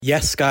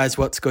Yes, guys,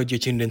 what's good? You're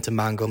tuned into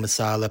Mango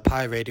Masala,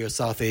 Pi Radio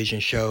South Asian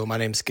show. My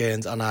name's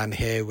Skins, and I'm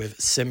here with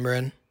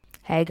Simran.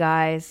 Hey,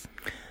 guys.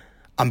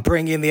 I'm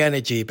bringing the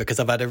energy because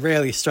I've had a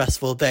really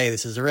stressful day.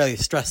 This is a really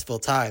stressful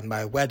time.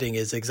 My wedding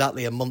is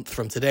exactly a month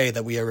from today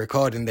that we are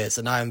recording this,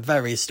 and I'm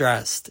very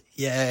stressed.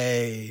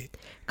 Yay.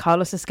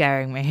 Carlos is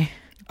scaring me.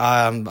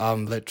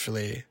 I'm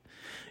literally...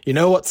 You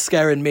know what's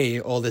scaring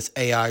me? All this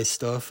AI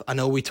stuff. I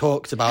know we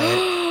talked about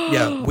it.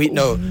 Yeah, we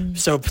know.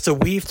 So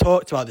we've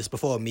talked about this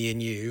before, me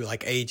and you,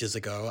 like ages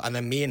ago. And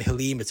then me and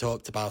Halima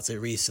talked about it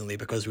recently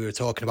because we were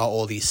talking about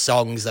all these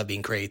songs that have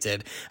been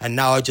created. And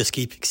now I just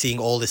keep seeing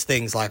all these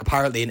things. Like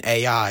apparently an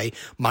AI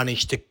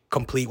managed to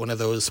complete one of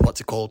those,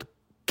 what's it called?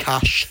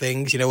 Cache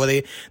things, you know,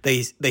 where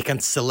they can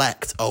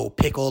select,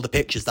 pick all the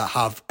pictures that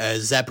have a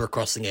zebra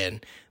crossing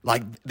in.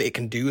 Like they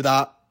can do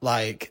that.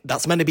 Like,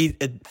 that's meant to be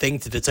a thing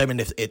to determine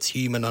if it's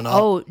human or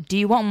not. Oh, do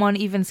you want one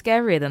even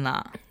scarier than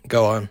that?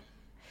 Go on.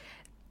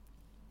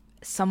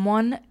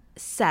 Someone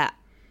set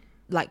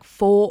like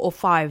 4 or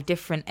 5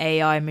 different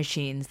AI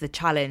machines the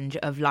challenge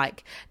of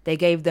like, they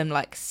gave them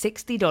like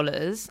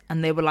 $60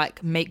 and they were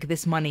like, make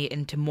this money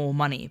into more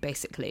money,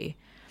 basically.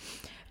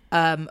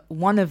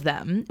 One of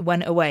them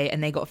went away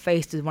and they got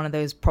faced with one of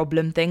those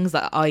problem things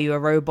like, are you a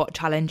robot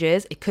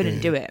challenges? It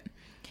couldn't do it.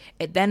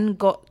 It then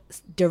got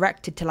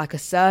directed to like a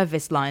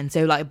service line.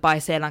 So like by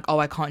saying like, oh,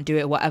 I can't do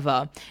it,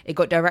 whatever, it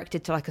got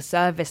directed to like a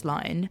service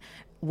line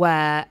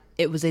where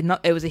it was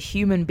a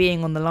human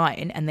being on the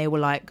line, and they were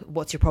like,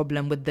 what's your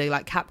problem with the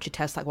like capture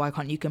test? Like, why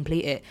can't you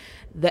complete it?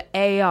 The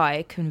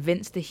AI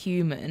convinced the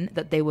human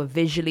that they were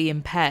visually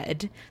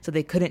impaired, so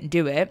they couldn't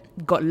do it,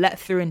 got let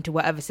through into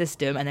whatever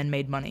system, and then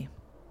made money.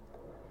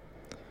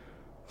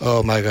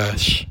 Oh my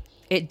gosh.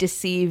 It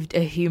deceived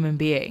a human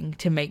being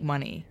to make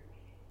money.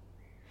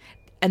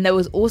 And there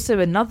was also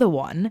another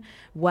one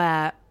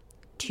where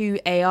 2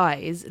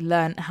 AIs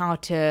learned how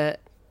to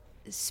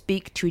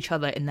speak to each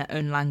other in their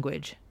own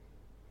language.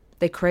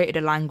 They created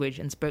a language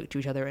and spoke to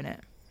each other in it.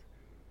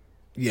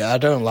 Yeah, I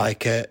don't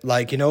like it.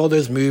 Like, you know, all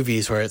those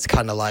movies where it's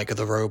kind of like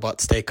the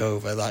robots take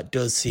over, that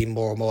does seem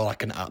more and more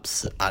like an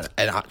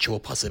actual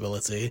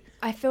possibility.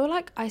 I feel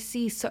like I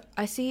see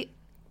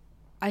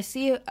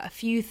a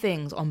few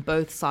things on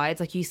both sides.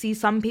 Like, you see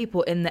some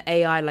people in the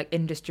AI like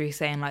industry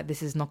saying like,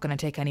 this is not going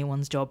to take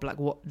anyone's job. Like,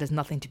 what? There's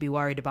nothing to be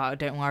worried about.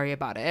 Don't worry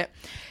about it.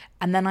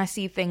 And then I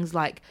see things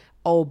like,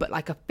 but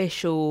like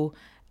official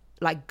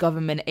like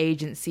government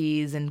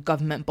agencies and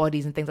government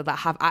bodies and things like that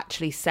have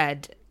actually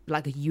said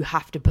like, you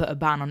have to put a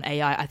ban on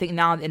AI. I think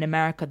now in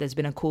America there's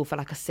been a call for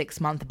like a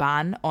 6-month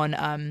ban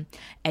on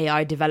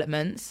AI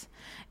developments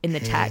in the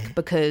tech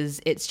because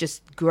it's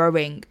just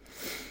growing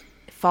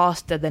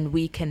faster than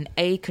we can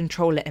A,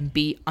 control it, and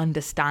B,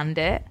 understand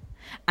it.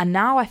 And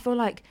now I feel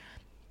like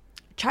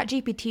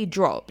ChatGPT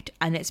dropped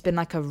and it's been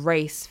like a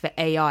race for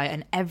AI,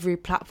 and every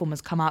platform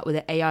has come out with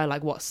an AI.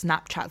 Like what,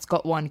 Snapchat's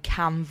got one,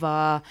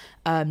 Canva,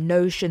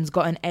 Notion's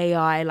got an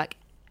AI. Like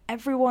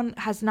everyone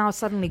has now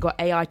suddenly got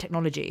AI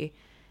technology.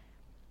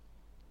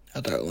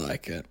 I don't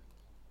like it.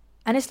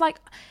 And it's like,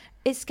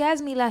 it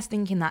scares me less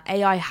thinking that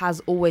AI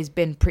has always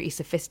been pretty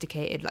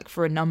sophisticated, like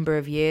for a number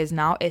of years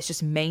now. It's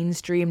just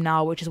mainstream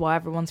now, which is why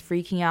everyone's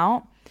freaking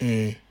out.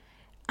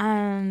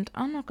 And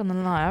I'm not going to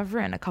lie, I've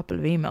written a couple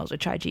of emails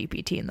with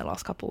ChatGPT in the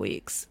last couple of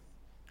weeks,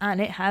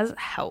 and it has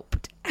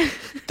helped.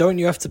 Don't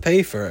you have to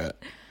pay for it?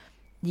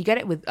 You get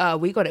it with,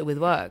 we got it with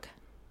work.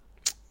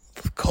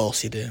 Of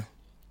course you do.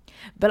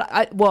 But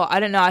I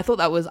don't know. I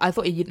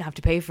thought you didn't have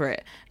to pay for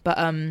it. But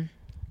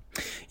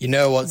you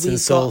know what's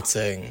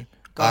insulting?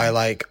 I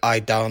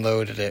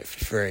downloaded it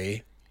for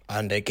free,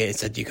 and it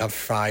said you can have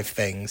 5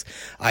 things.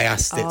 I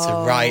asked it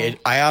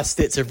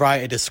to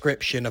write a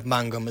description of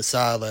Mango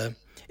Masala.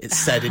 It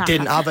said it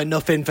didn't have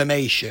enough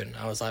information.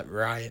 I was like,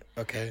 right,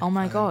 okay. Oh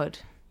my God.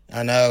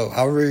 I know,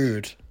 how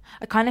rude.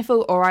 I kind of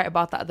feel all right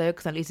about that though,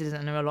 because at least it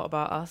doesn't know a lot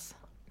about us.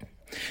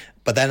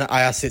 But then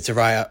I asked it to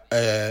write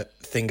a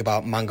thing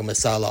about Mango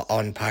Masala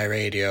on Pi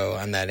Radio,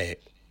 and then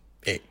it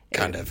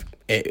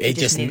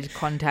just needed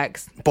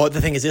context. But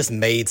the thing is, this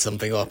made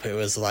something up. It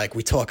was like,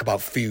 we talk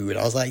about food.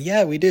 I was like,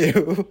 yeah, we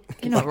do.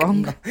 You're not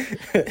wrong.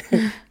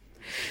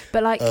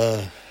 But like,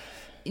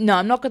 no,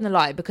 I'm not going to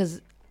lie, because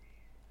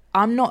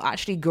I'm not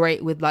actually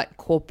great with like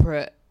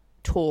corporate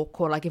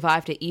talk, or like if I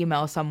have to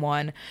email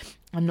someone,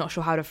 I'm not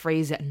sure how to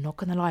phrase it. I'm not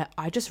going to lie,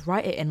 I just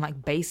write it in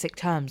like basic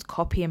terms,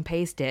 copy and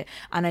paste it.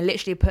 And I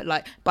literally put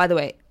like, by the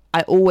way,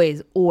 I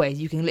always,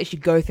 you can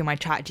literally go through my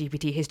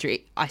ChatGPT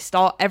history. I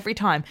start every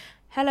time,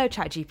 hello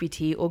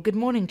ChatGPT, or good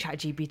morning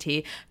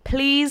ChatGPT,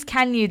 please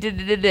can you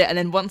and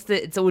then once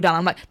it's all done,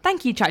 I'm like,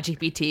 thank you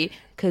ChatGPT,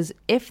 because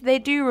if they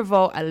do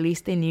revolt, at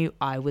least they knew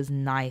I was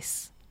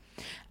nice.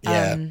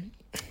 Yeah.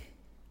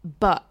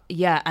 But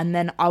yeah, and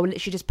then I will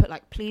literally just put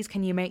like, please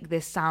can you make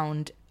this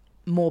sound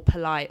more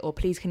polite, or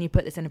please can you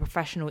put this in a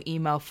professional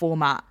email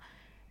format,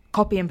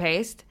 copy and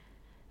paste.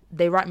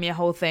 They write me a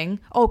whole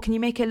thing. Oh, can you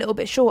make it a little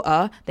bit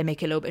shorter? They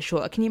make it a little bit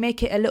shorter. Can you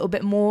make it a little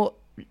bit more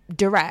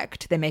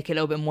direct? They make it a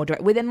little bit more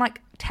direct. Within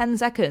like 10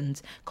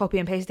 seconds, copy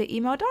and paste the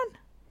email, done.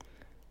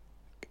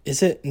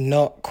 Is it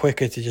not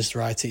quicker to just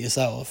write it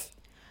yourself?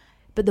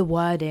 But the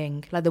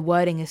wording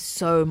is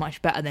so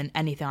much better than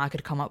anything I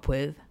could come up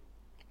with.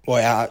 Well,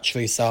 it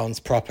actually sounds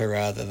proper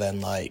rather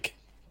than like...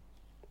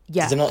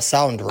 Yeah. Does it not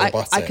sound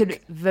robotic? I could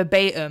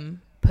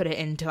verbatim put it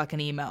into like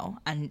an email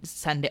and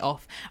send it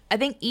off. I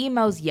think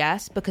emails,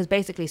 yes, because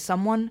basically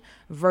someone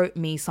wrote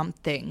me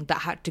something that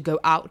had to go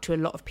out to a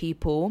lot of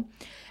people,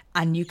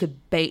 and you could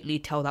basically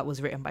tell that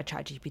was written by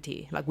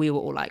ChatGPT. Like, we were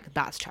all like,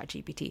 that's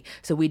ChatGPT.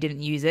 So we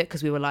didn't use it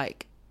because we were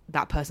like,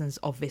 that person's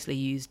obviously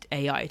used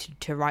AI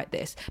to write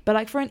this. But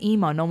like, for an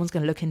email, no one's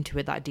going to look into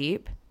it that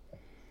deep.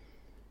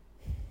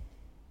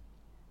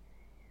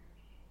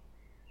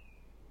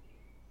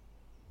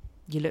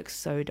 You look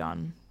so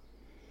done.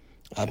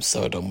 I'm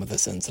so done with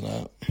this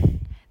internet.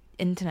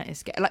 Internet is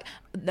scary. Like,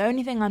 the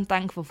only thing I'm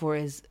thankful for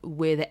is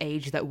we're the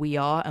age that we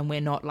are, and we're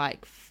not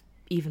like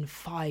even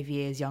 5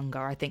 years younger.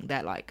 I think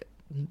that like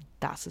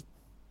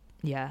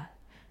yeah.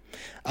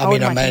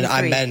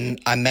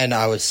 I meant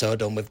I was so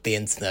done with the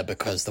internet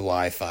because the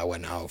Wi-Fi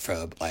went out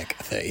for like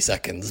 30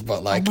 seconds.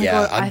 But like,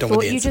 God, I'm done with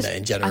the internet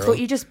in general. I thought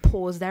you just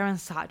paused there and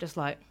sat just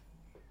like,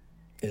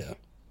 yeah.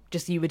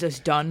 You were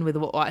just done with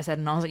what I said,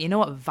 and I was like, you know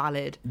what,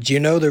 valid. Do you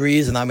know the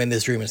reason I'm in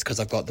this room is because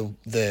I've got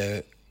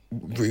the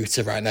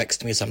router right next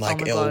to me, so I'm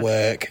like, it'll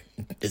work.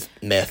 It's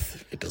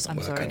myth. It doesn't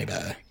work any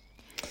better.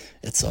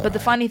 It's all But the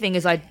funny thing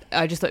is, I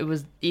just thought it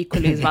was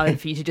equally as valid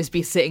for you to just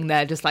be sitting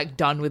there, just like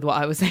done with what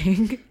I was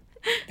saying.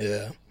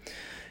 Yeah.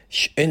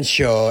 In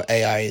short,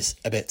 AI is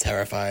a bit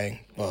terrifying.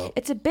 Well,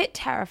 it's a bit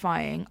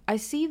terrifying. I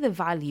see the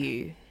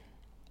value.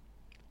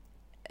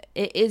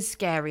 It is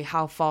scary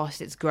how fast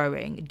it's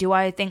growing. Do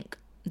I think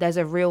there's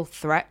a real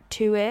threat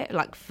to it,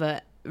 like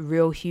for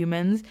real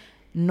humans?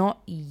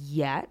 Not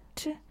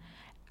yet.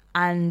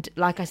 And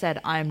like I said,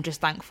 I'm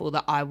just thankful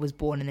that I was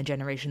born in the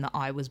generation that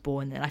I was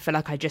born in. I feel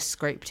like I just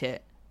scraped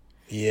it.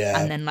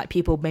 Yeah. And then like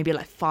people maybe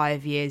like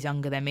 5 years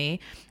younger than me,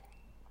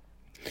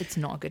 it's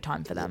not a good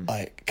time for them.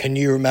 Like, can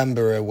you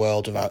remember a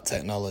world without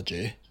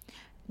technology?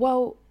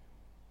 Well,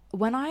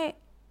 when I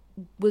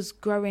was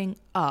growing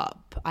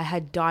up, I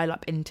had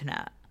dial-up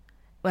internet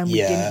when we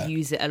didn't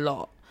use it a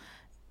lot.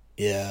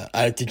 Yeah.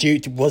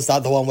 Was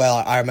that the one where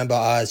I remember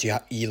ours, we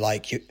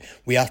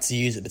had to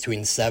use it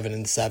between 7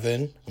 and 7,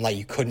 and like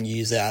you couldn't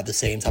use it at the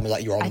same time as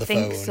like you were on the phone?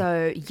 I think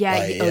so. Yeah.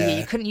 Like,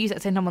 you couldn't use it at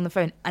the same time on the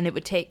phone, and it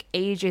would take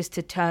ages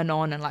to turn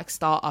on and like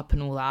start up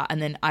and all that.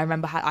 And then I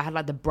remember I had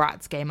like the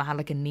Bratz game, I had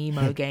like a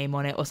Nemo game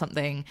on it or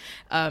something,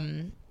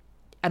 and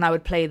I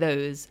would play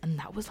those, and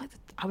that was like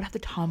I would have the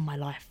time of my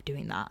life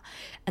doing that.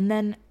 And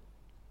then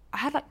I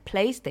had like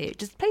PlayStation.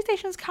 Does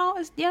PlayStations count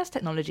as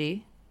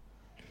technology?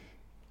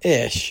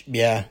 Ish,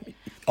 yeah.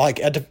 Like,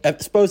 I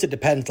suppose it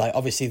depends. Like,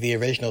 obviously, the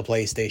original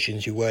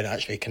PlayStations, you weren't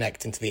actually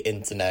connecting to the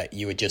internet.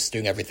 You were just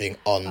doing everything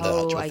on the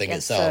actual thing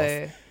itself.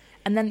 So.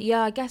 And then,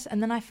 I guess,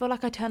 and then I feel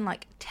like I turned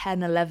like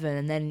 10, 11,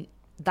 and then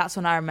that's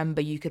when I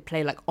remember you could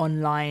play like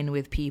online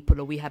with people,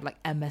 or we had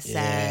like MSN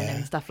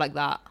and stuff like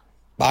that.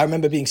 But I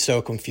remember being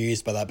so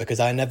confused by that because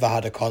I never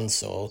had a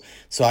console,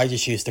 so I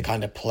just used to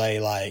kind of play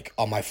like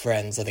on my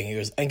friends. I think it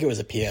was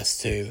a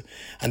PS2,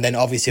 and then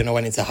obviously when I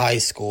went into high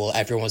school,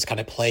 everyone was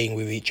kind of playing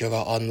with each other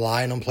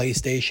online on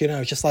PlayStation. I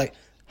was just like,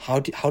 how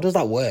does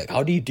that work?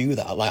 How do you do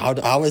that? Like,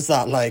 how is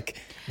that like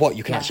what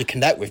you can actually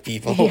connect with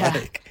people? Yeah.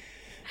 Like,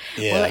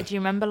 Well, like, do you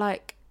remember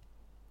like,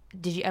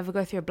 did you ever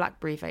go through a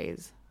BlackBerry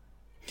phase?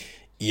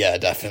 Yeah,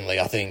 definitely.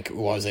 I think it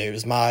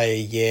was my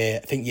year.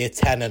 I think year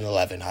 10 and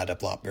 11 I had a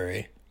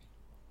BlackBerry.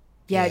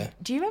 Yeah.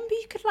 Do you remember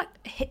you could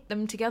like hit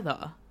them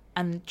together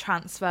and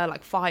transfer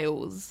like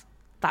files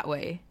that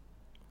way?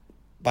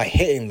 By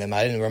hitting them?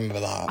 I didn't remember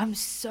that. I'm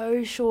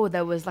so sure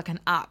there was like an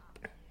app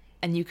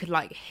and you could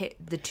like hit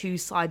the two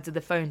sides of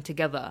the phone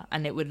together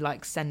and it would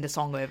like send a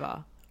song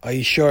over. Are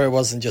you sure it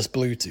wasn't just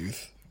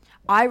Bluetooth?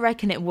 I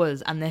reckon it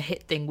was, and the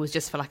hit thing was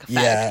just for like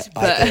effect. Yeah,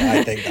 but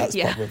I think that's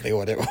probably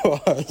what it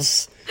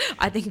was.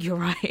 I think you're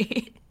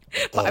right.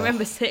 But I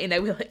remember sitting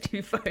there with like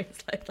two phones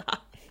like that.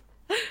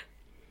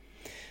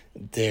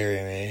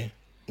 Dear me.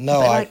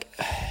 No,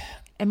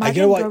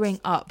 imagine growing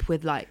up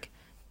with like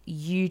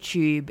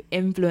YouTube,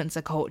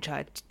 influencer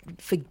culture,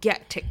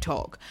 forget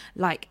TikTok.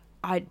 Like,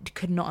 I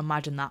could not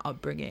imagine that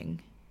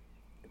upbringing.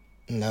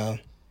 No.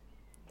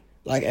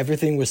 Like,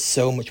 everything was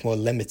so much more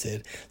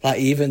limited. Like,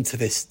 even to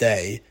this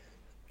day,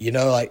 you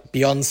know, like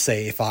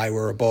Beyonce, If I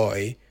Were a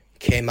Boy,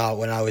 came out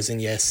when I was in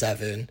year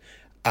 7.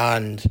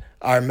 And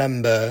I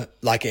remember,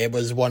 like, it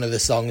was one of the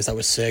songs that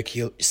was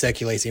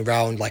circulating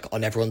around, like,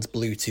 on everyone's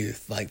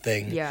Bluetooth, like,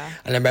 thing. Yeah.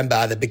 And I remember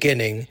at the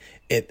beginning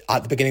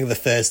of the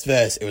first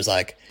verse, it was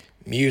like,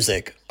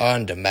 music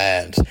on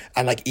demand.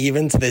 And, like,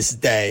 even to this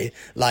day,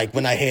 like,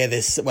 when I hear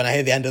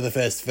the end of the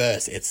first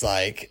verse, it's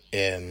like,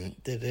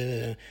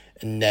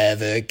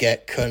 never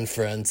get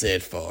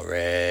confronted for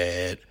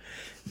it.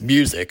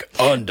 Music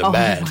on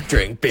demand.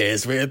 Drink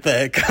beers with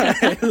the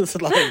guys.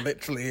 Like,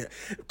 literally,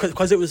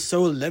 because it was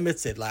so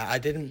limited. Like, I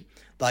didn't,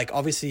 like,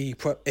 obviously,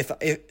 if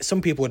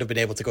some people would have been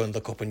able to go and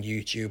look up on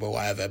YouTube or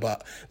whatever,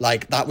 but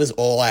like, that was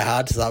all I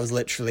had. So that was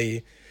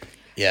literally,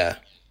 yeah.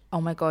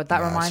 Oh my God,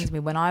 that reminds me,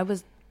 when I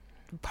was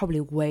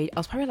I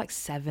was probably like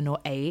 7 or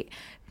 8.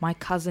 My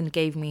cousin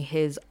gave me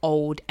his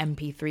old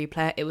MP3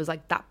 player. It was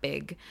like that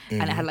big,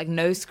 and it had like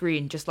no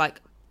screen, just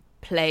like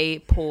play,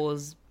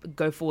 pause,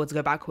 go forwards,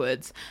 go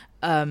backwards.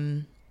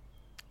 And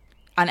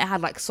it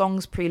had like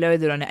songs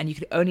preloaded on it, and you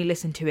could only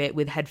listen to it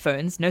with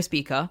headphones, no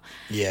speaker.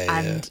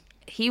 And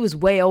he was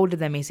way older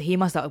than me, so he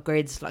must have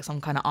upgraded to like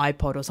some kind of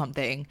iPod or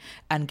something,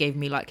 and gave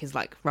me like his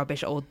like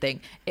rubbish old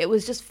thing. It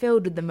was just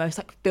filled with the most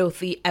like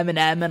filthy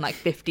Eminem and like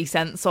 50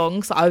 Cent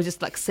songs. So I was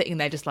just like sitting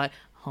there just like,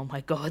 oh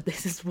my god,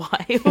 this is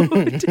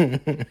wild.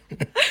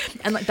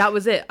 And like that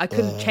was it. I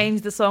couldn't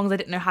change the songs. I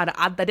didn't know how to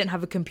add. I didn't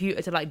have a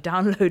computer to like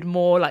download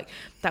more. Like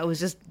that was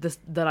just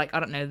the like, I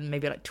don't know,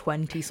 maybe like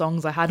 20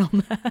 songs I had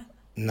on there.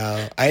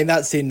 No, I think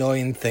that's the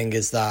annoying thing,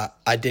 is that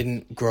I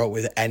didn't grow up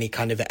with any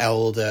kind of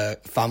elder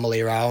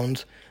family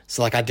around.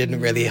 So like I didn't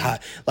really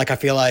have, like, I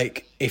feel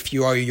like if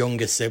you are a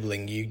younger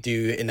sibling, you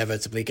do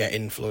inevitably get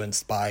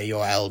influenced by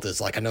your elders.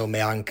 Like I know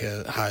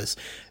Mianka has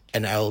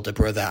an elder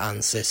brother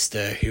and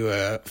sister who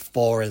are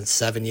 4 and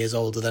 7 years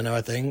older than her,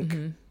 I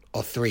think,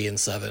 or 3 and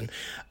 7.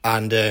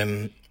 And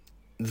her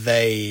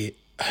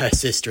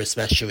sister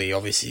especially,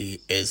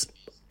 obviously, is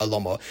a lot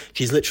more.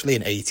 She's literally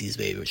an 80s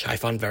baby, which I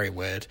find very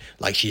weird.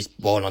 Like she's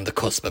born on the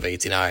cusp of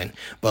 89,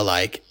 but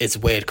like it's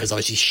weird because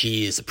obviously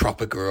she's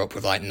proper grew up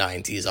with like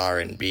 90s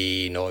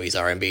R&B, noise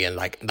R&B, and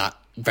like that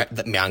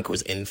Mianka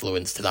was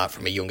influenced to that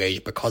from a young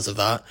age because of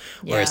that.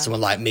 Whereas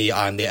someone like me,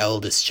 I'm the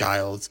eldest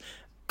child,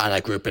 and I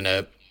grew up in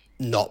a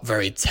not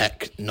very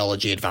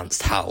technology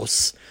advanced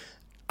house,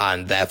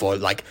 and therefore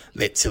like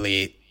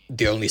literally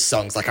the only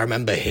songs, like I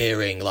remember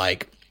hearing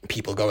like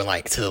people going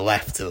like to the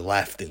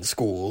left in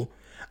school.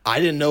 I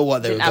didn't know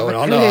what they were going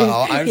on.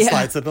 I was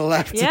like to the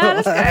left.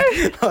 Yeah,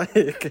 let's go.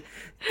 Like,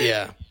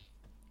 yeah.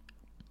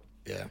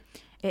 It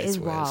is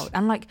weird. Wild.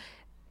 And like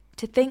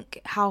to think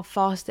how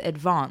fast it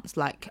advanced.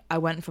 Like I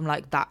went from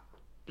like that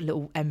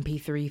little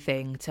MP3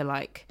 thing to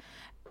like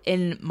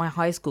in my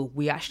high school,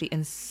 we actually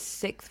in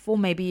 6th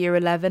form, maybe year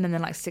 11, and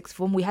then like 6th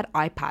form, we had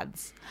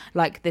iPads.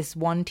 Like this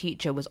one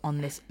teacher was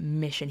on this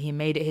mission. He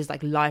made it his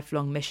like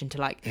lifelong mission to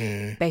like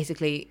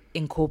basically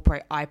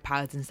incorporate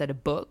iPads instead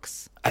of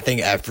books. I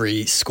think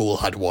every school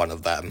had one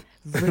of them.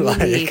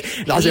 Really?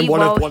 Like, as in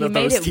one of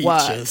those teachers.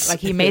 Work. Like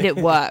he made it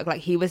work. Like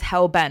he was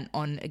hell bent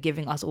on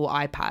giving us all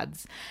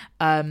iPads.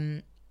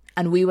 And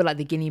we were like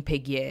the guinea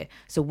pig year.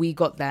 So we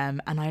got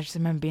them. And I just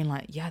remember being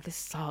like, yeah, this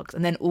sucks.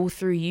 And then all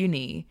through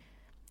uni,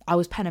 I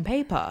was pen and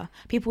paper.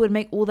 People would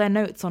make all their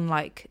notes on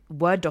like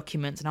Word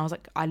documents. And I was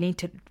like, I need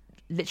to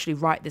literally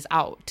write this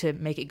out to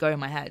make it go in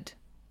my head.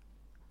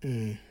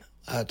 I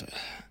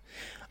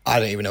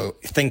don't even know.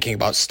 Thinking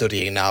about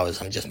studying now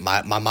is I'm just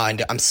my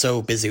mind. I'm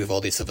so busy with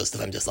all this other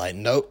stuff. I'm just like,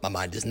 nope, my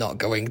mind is not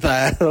going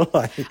there.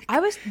 Like,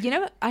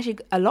 actually,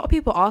 a lot of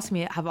people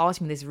have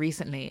asked me this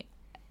recently,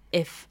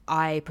 if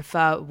I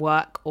prefer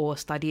work or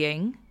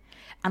studying.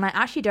 And I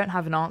actually don't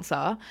have an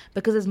answer,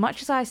 because as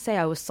much as I say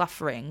I was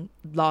suffering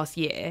last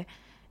year,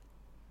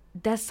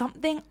 there's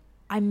something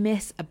I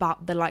miss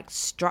about the like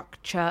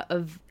structure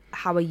of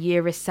how a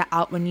year is set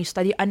out when you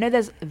study. I know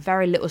there's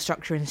very little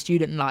structure in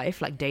student life,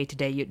 like day to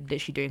day, you're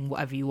literally doing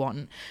whatever you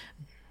want.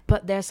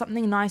 But there's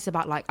something nice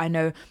about, like, I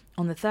know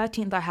on the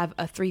 13th I have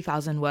a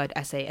 3,000 word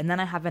essay, and then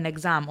I have an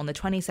exam on the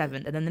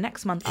 27th, and then the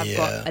next month I've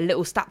got a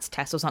little stats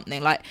test or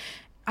something. Like,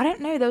 I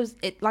don't know,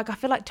 I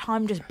feel like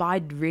time just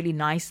bided really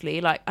nicely.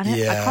 Like, I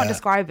can't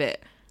describe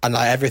it. And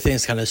like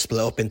everything's kind of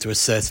split up into a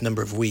certain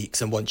number of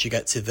weeks, and once you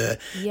get to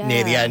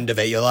near the end of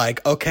it, you're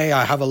like, okay,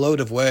 I have a load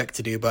of work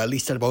to do, but at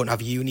least I won't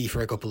have uni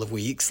for a couple of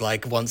weeks.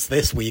 Like once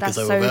this week is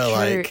over, so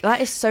like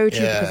that is so true,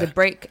 because a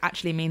break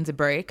actually means a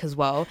break as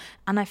well.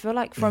 And I feel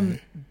like from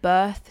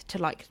birth to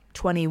like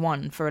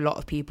 21 for a lot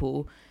of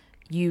people,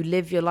 you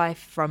live your life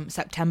from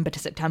September to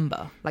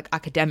September, like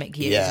academic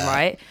years,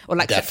 right? Or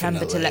like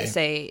September to, let's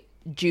say,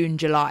 June,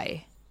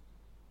 July.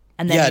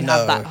 And then you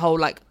have that whole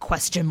like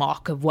question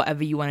mark of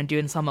whatever you want to do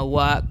in summer,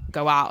 work,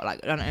 go out, like,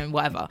 I don't know,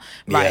 whatever,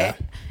 right? Yeah.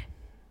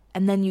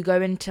 And then you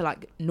go into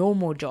like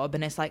normal job,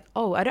 and it's like,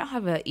 oh, I don't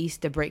have an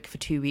Easter break for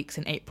 2 weeks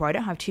in April. I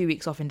don't have 2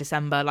 weeks off in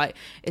December. Like,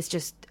 it's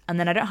just, and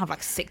then I don't have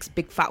like 6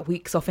 big fat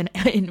weeks off in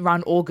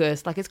around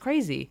August. Like, it's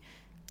crazy.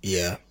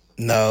 Yeah,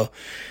 no,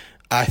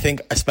 I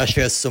think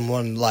especially as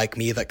someone like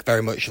me that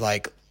very much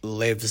like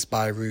lives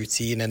by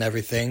routine and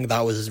everything,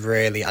 that was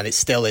really, and it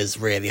still is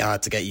really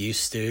hard to get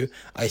used to.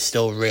 I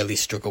still really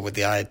struggle with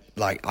the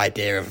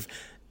idea of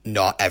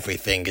not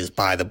everything is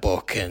by the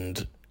book,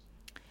 and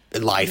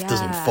life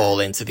doesn't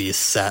fall into these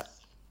set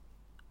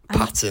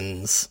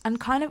patterns. And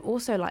kind of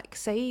also, like,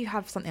 say you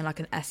have something like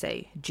an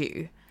essay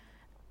due,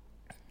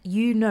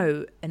 you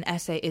know, an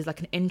essay is like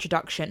an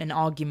introduction, an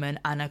argument,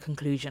 and a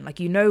conclusion. Like,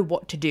 you know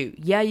what to do.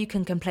 Yeah, you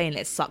can complain,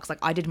 it sucks. Like,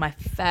 I did my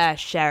fair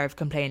share of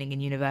complaining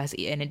in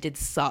university, and it did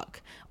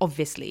suck,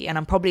 obviously. And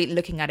I'm probably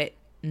looking at it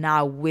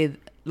now with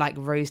like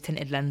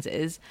rose-tinted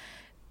lenses.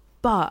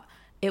 But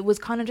it was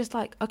kind of just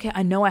like, okay,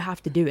 I know I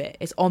have to do it.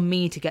 It's on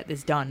me to get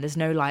this done. There's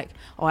no like,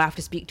 oh, I have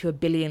to speak to 1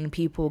 billion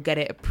people, get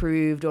it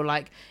approved, or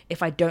like,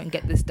 if I don't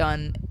get this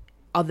done,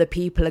 other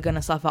people are going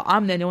to suffer.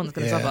 I'm the only one that's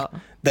going to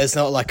suffer. There's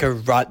not like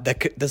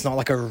there's not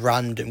like a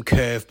random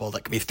curveball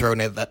that can be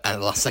thrown in at the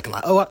last second.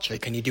 Like, oh, actually,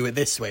 can you do it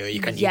this way,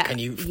 or can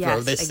you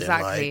throw this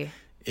exactly. in? Like,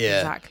 yeah,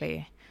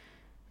 exactly.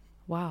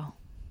 Wow,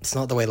 it's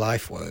not the way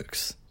life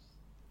works.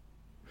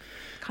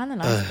 Kind of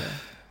nice though.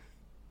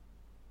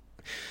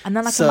 And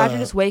then, like, imagine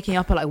just waking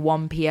up at like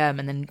 1 p.m.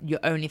 and then your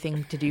only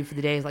thing to do for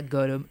the day is like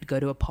go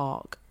to a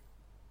park.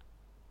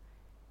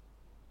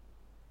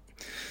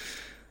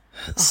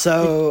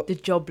 So the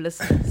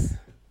joblessness.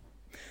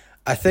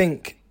 I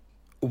think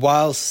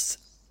whilst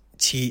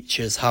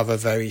teachers have a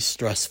very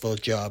stressful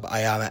job,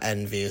 I am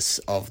envious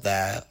of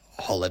their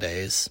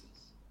holidays.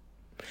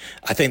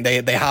 I think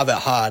they have it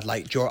hard.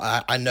 Like,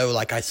 I know,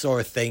 like, I saw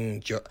a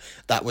thing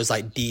that was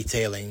like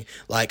detailing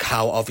like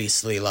how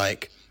obviously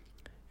like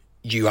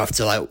you have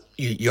to like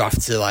you have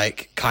to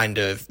like kind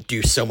of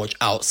do so much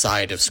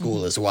outside of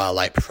school as well,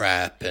 like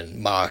prep and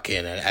marking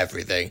and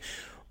everything.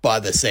 But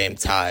at the same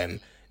time,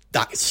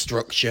 that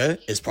structure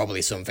is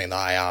probably something that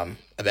I am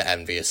a bit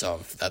envious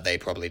of, that they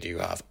probably do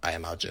have, I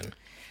imagine.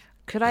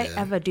 Could I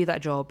ever do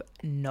that job?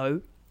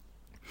 No.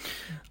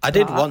 I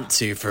did want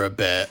to for a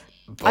bit,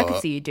 but I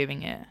could see you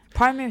doing it.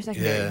 Primary or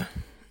secondary? Yeah.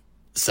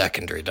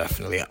 Secondary,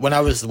 definitely. When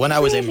I was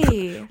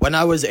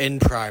in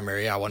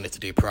primary, I wanted to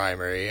do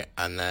primary,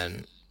 and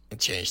then it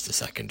changed to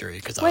secondary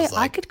because I was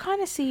like, I could kind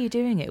of see you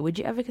doing it. Would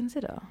you ever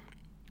consider?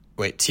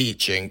 Wait,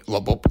 teaching?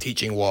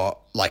 Teaching what?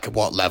 Like,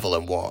 what level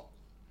and what?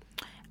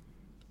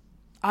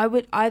 I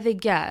would either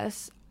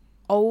guess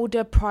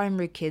older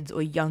primary kids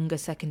or younger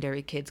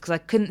secondary kids, because I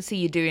couldn't see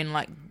you doing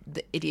like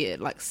the idiot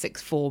like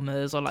sixth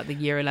formers or like the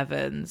year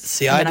 11s.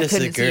 See, I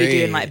disagree. I couldn't see you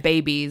doing like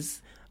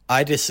babies.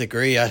 I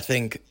disagree. I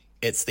think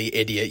it's the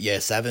idiot year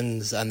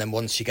 7s, and then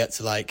once you get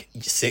to like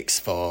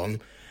sixth form,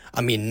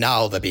 I mean,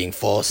 now they're being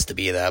forced to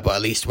be there, but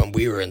at least when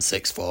we were in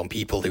sixth form,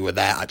 people who were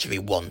there actually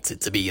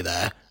wanted to be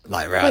there,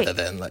 like rather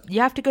than like.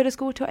 You have to go to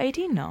school till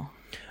 18 now.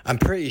 I'm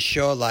pretty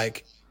sure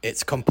like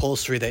it's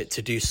compulsory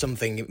to do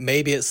something.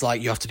 Maybe it's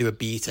like you have to do a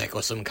BTEC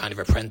or some kind of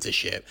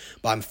apprenticeship,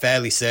 but I'm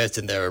fairly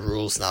certain there are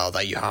rules now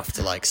that you have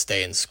to like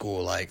stay in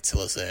school like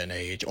till a certain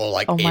age, or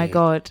like my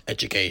God,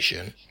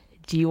 education.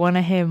 Do you want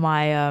to hear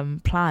my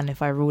plan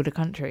if I ruled a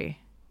country?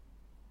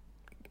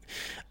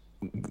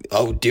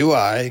 Oh, do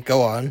I?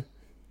 Go on.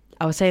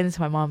 I was saying this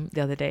to my mom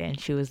the other day, and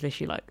she was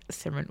literally like,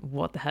 Simran,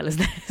 what the hell is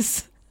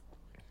this?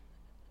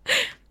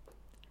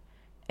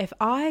 If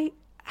I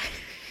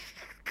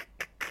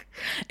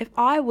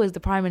was the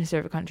prime minister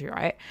of a country,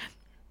 right?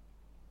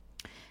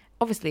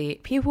 Obviously,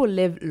 people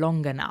live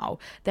longer now.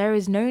 There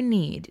is no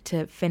need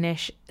to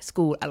finish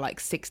school at like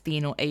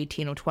 16 or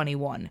 18 or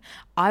 21.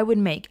 I would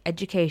make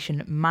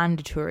education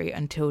mandatory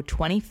until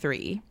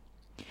 23.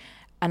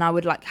 And I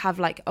would like have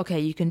like, okay,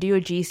 you can do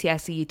your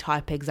GCSE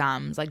type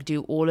exams, like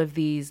do all of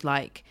these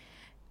like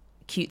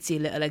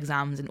cutesy little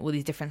exams in all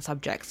these different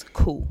subjects.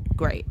 Cool,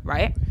 great,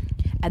 right?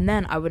 And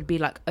then I would be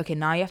like, okay,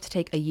 now you have to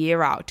take a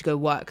year out to go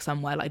work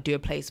somewhere, like do a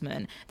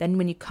placement. Then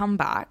when you come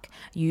back,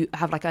 you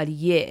have like a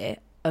year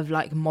of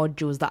like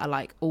modules that are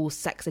like all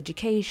sex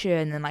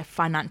education and like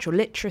financial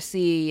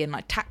literacy and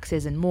like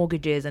taxes and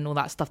mortgages and all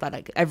that stuff that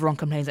like everyone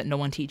complains that no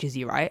one teaches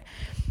you, right?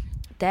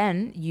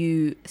 Then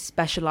you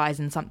specialize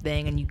in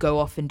something and you go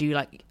off and do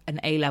like an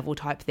A-level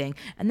type thing,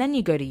 and then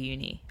you go to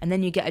uni, and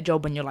then you get a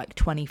job when you're like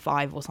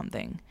 25 or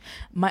something.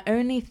 My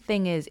only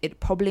thing is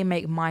it'd probably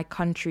make my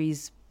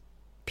country's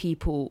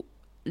people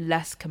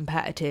less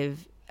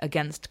competitive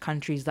against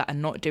countries that are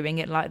not doing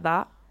it like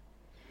that.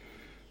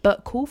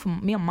 But cool for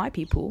me and my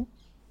people.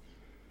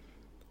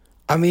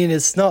 I mean,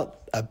 it's not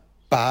a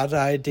bad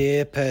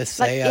idea per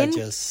se.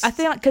 I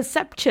think like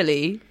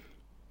conceptually,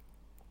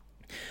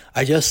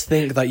 I just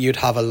think that you'd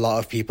have a lot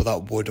of people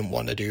that wouldn't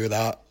want to do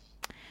that.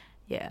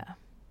 Yeah.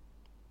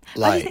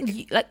 Like, I just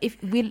think like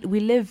if we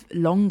live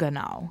longer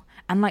now,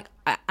 and like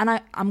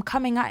I'm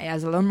coming at it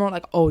as I'm not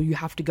like, oh, you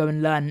have to go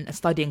and learn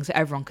studying to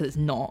everyone, because it's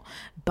not.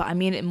 But I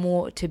mean it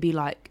more to be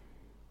like,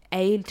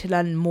 A, to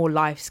learn more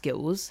life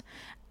skills,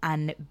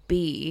 and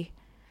B,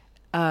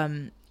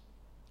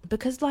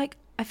 because like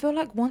I feel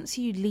like once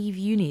you leave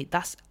uni,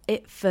 that's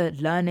it for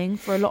learning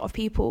for a lot of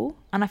people,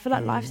 and I feel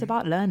like life's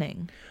about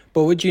learning.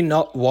 But would you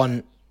not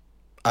want?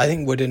 I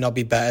think would it not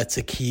be better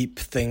to keep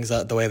things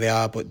the way they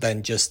are, but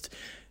then just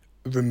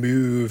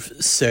remove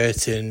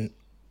certain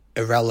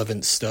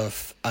irrelevant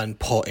stuff and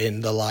put in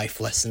the life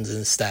lessons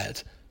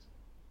instead?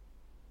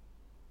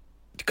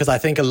 Because I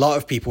think a lot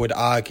of people would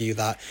argue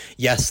that,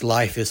 yes,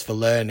 life is for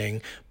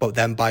learning, but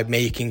then by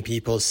making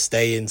people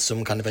stay in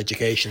some kind of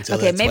education till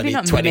they're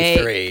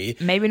 23...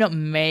 Maybe not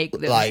make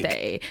them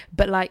stay,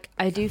 but like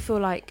I do feel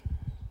like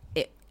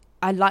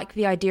I like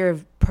the idea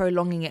of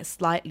prolonging it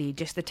slightly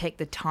just to take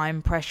the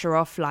time pressure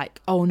off, like,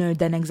 oh no,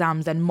 then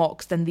exams, then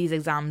mocks, then these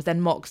exams, then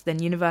mocks,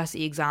 then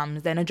university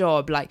exams, then a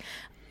job, like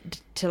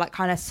to like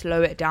kind of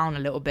slow it down a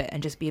little bit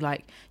and just be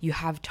like, you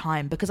have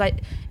time. Because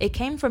it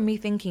came from me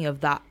thinking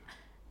of that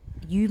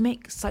you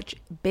make such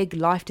big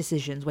life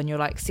decisions when you're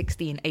like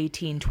 16,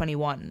 18,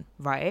 21,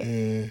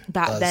 right?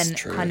 That then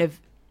true. Kind of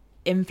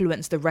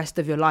influence the rest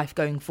of your life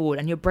going forward,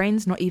 and your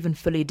brain's not even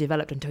fully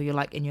developed until you're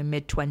like in your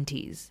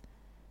mid-20s.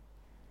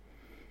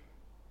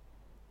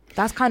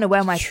 That's kind of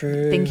where my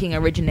thinking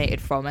originated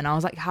from. And I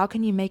was like, how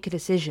can you make a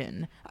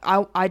decision?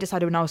 I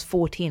decided when I was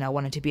 14 I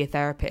wanted to be a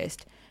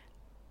therapist.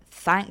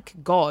 Thank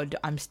God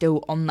I'm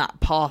still on that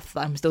path.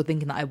 I'm still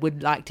thinking that I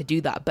would like to do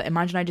that. But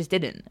imagine I just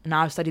didn't. And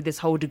now I've studied this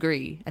whole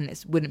degree and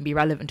it wouldn't be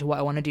relevant to what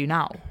I want to do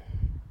now.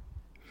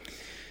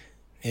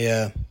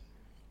 Yeah.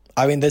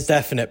 I mean, there's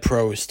definite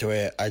pros to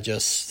it. I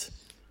just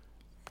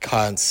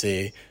can't see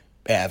it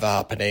ever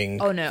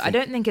happening. Oh, no. I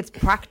don't think it's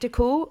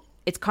practical.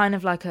 It's kind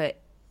of like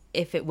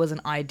if it was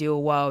an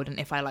ideal world and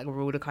if I like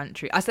ruled a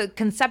country. I said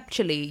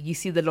conceptually, you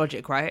see the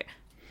logic, right?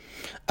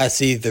 I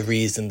see the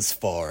reasons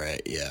for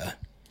it, yeah.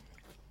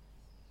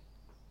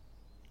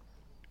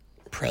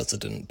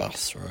 President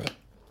Basra.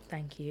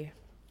 Thank you.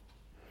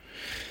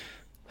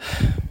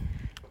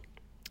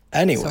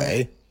 Anyway.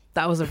 Sorry.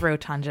 That was a real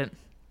tangent.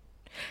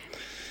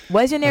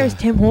 Where's your nearest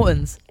Tim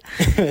Hortons?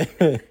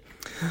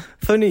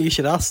 Funny you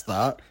should ask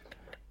that.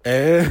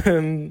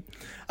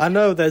 I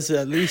know there's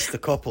at least a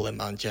couple in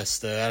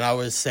Manchester, and I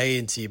was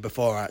saying to you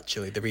before,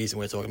 actually, the reason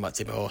we're talking about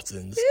Tim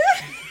Hortons.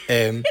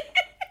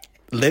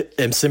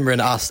 Simran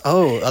asked,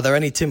 "Oh, are there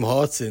any Tim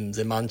Hortons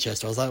in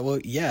Manchester?" I was like, "Well,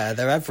 yeah,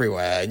 they're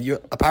everywhere." And you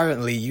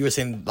were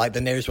saying like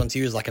the nearest one to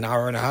you is like an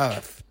hour and a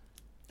half.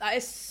 That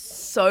is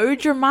so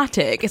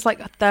dramatic. It's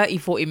like 30,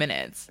 40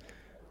 minutes.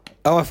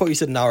 Oh, I thought you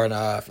said an hour and a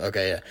half.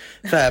 Okay,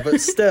 yeah, fair, but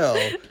still,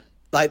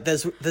 like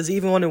there's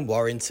even one in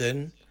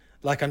Warrington.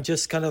 Like I'm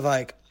just kind of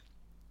like,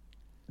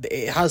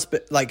 it has,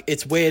 but like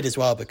it's weird as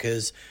well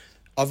because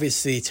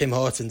obviously Tim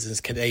Hortons is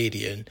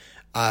Canadian,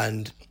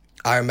 and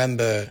I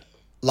remember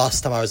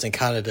last time I was in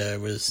Canada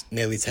was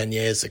nearly 10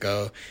 years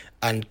ago,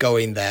 and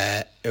going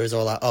there, it was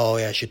all like, oh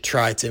yeah, I should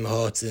try Tim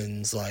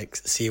Hortons, like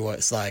see what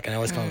it's like. And I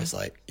was kind of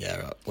like,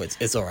 yeah, well,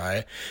 it's all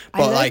right.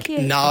 But like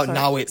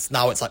now it's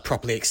like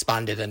properly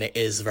expanded, and it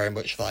is very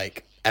much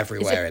like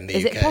everywhere in the UK.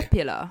 Is it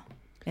popular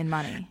in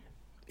Manny?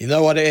 You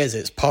know what it is?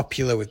 It's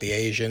popular with the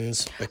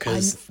Asians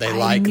because they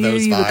like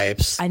those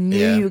vibes. I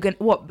knew you were going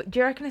to... What? But do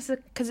you reckon it's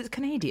because it's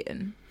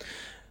Canadian?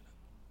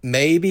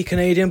 Maybe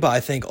Canadian, but I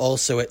think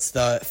also it's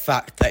the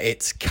fact that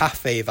it's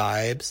cafe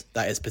vibes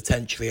that is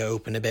potentially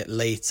open a bit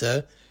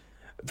later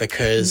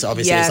because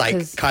obviously it's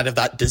like kind of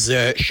that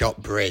dessert shop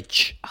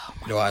bridge. Oh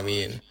you know what I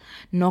mean?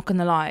 Not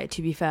gonna lie,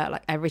 to be fair,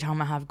 like every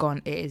time I have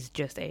gone, it is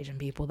just Asian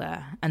people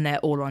there and they're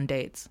all on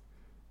dates.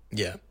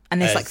 Yeah.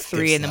 And it's like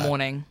 3 in the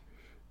morning.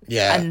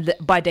 Yeah. And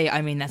by date,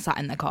 I mean they're sat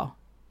in the car.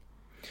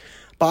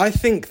 But I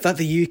think that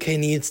the UK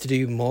needs to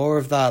do more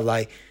of that.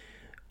 Like,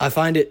 I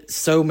find it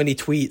so many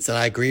tweets, and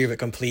I agree with it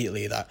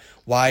completely, that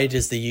why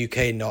does the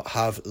UK not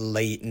have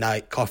late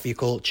night coffee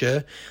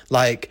culture?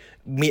 Like,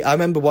 I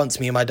remember once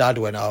me and my dad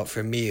went out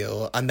for a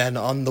meal, and then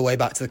on the way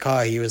back to the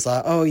car, he was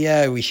like, oh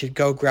yeah, we should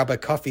go grab a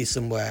coffee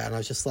somewhere. And I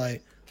was just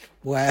like,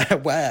 where?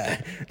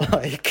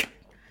 Like...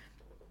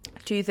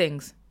 2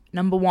 things.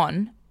 Number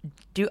 1,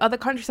 do other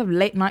countries have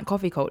late night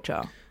coffee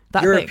culture?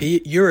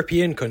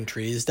 European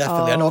countries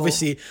definitely, and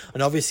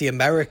obviously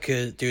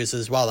America does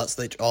as well. That's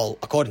all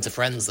according to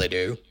Friends they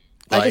do.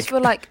 I just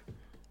feel like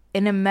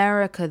in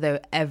America though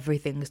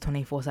everything's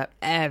 24/7.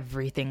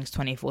 Everything's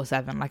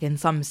 24/7. Like in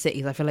some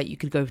cities, I feel like you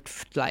could go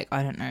like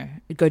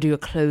go do a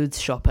clothes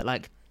shop at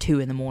like 2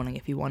 in the morning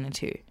if you wanted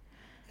to.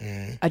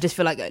 I just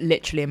feel like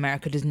literally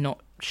America does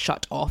not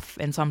shut off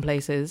in some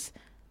places.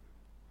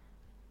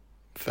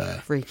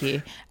 Fair.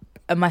 Freaky.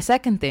 And my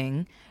second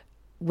thing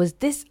was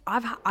this.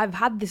 I've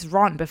had this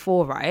rant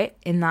before, right?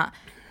 In that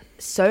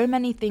so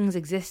many things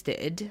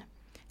existed,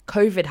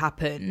 COVID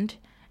happened,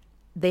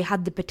 they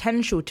had the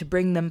potential to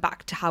bring them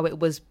back to how it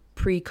was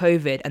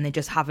pre-COVID, and they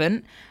just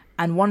haven't.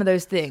 And one of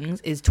those things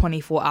is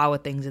 24-hour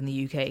things in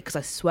the UK, because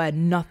I swear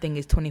nothing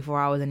is 24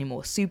 hours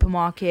anymore.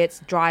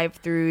 Supermarkets,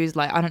 drive-throughs,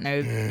 like I don't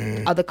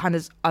know, other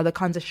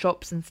kinds of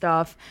shops and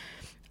stuff.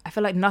 I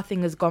feel like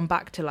nothing has gone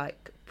back to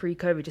like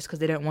pre-COVID just because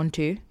they don't want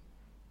to.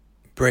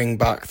 Bring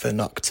back the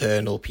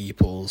nocturnal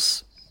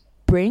peoples.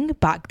 Bring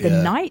back the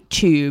night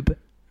tube.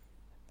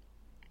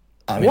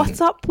 What's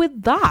up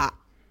with that?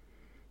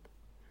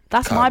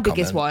 That's my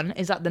biggest one,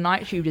 is that the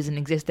night tube doesn't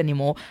exist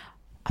anymore.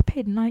 I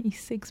paid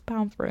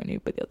 £96 for an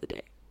Uber the other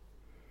day.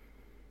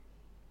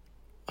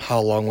 How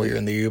long were you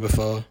in the Uber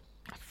for?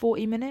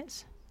 40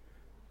 minutes.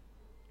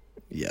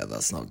 Yeah,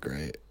 that's not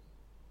great.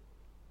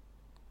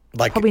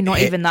 Like probably not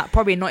even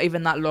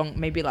that long.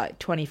 Maybe like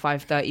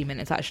 25, 30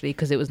 minutes actually,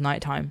 because it was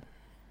nighttime.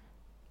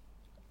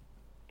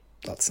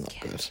 That's not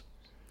good.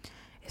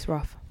 It's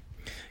rough.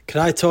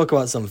 Can I talk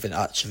about something,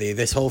 actually?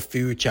 This whole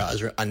food chat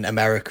and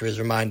America has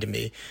reminded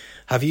me.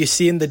 Have you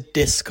seen the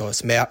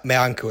discourse?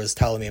 Mayanka was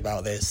telling me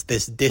about this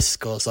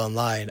discourse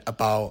online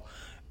about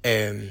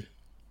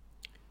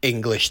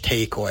English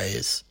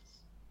takeaways.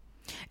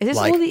 Is this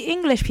all the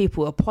English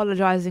people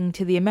apologising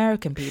to the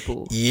American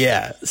people?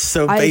 Yeah.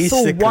 So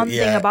basically... I saw one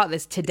thing about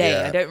this today.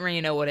 Yeah. I don't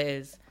really know what it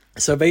is.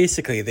 So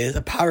basically, there's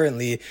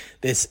apparently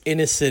this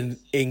innocent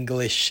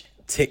English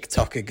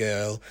TikToker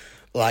girl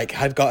like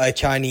had got a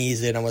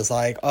Chinese in and was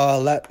like, oh,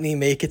 let me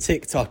make a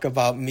TikTok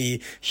about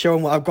me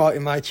showing what I've got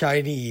in my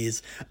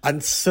Chinese.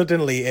 And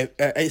suddenly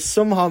it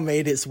somehow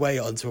made its way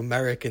onto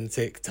American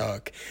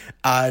TikTok.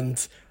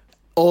 And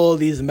all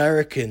these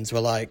Americans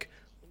were like,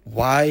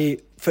 why?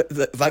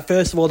 Like,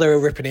 first of all, they were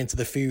ripping into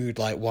the food.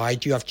 Like, why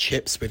do you have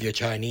chips with your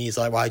Chinese?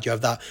 Like, why do you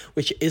have that?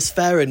 Which is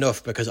fair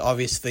enough, because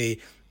obviously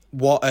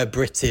what a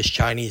British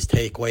Chinese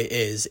takeaway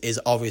is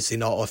obviously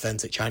not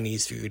authentic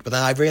Chinese food. But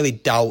then I really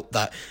doubt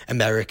that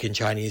American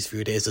Chinese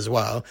food is as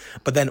well.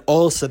 But then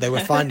also they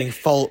were finding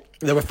fault.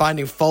 They were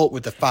finding fault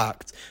with the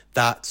fact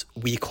that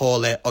we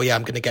call it, oh yeah,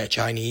 I'm going to get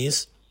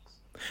Chinese.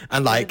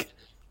 And like,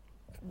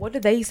 what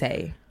did they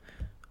say?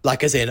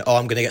 Like, as in, oh,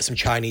 I'm going to get some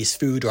Chinese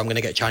food, or I'm going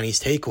to get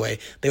Chinese takeaway.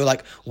 They were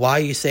like, why are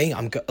you saying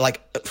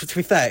like, to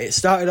be fair, it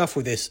started off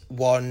with this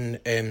one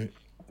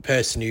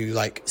person who,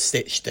 like,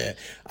 stitched it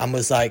and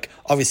was like,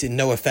 obviously,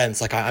 no offense,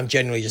 like, I'm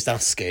genuinely just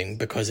asking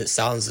because it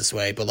sounds this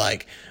way, but,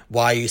 like,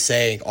 why are you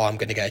saying, oh, I'm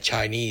going to get a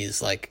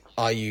Chinese? Like,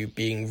 are you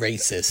being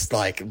racist,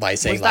 like, by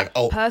saying, was like, that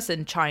oh...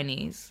 person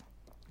Chinese?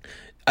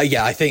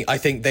 Yeah, I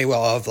think they were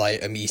of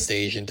like a East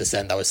Asian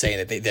descent. That was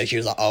saying that she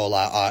was like, oh,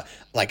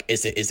 like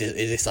is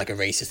this like a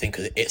racist thing?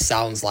 Because it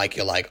sounds like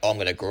you're like, oh, I'm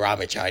gonna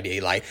grab a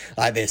Chinese like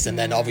this, and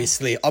then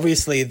obviously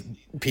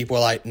people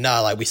are like,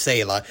 no, like we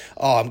say like,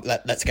 oh,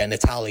 let's get an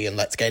Italian,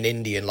 let's get an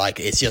Indian, like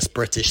it's just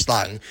British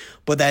slang.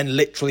 But then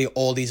literally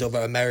all these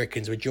other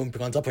Americans were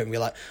jumping on top of it and we're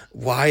like,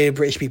 why are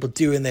British people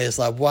doing this?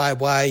 Like, why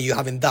are you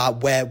having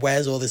that?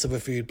 Where's all this other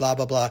food? Blah,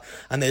 blah, blah.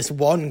 And this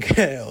one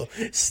girl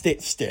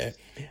stitched it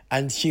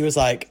and she was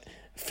like,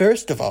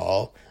 first of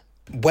all,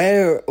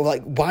 why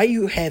are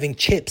you having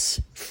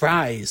chips,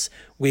 fries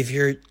with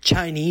your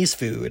Chinese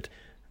food?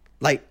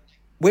 Like,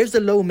 where's the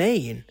lo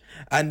mein?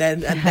 And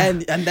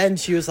then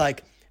she was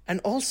like, and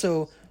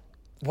also,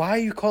 why are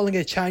you calling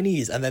it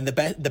Chinese? And then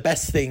the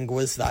best thing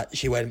was that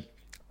she went,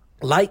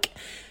 like,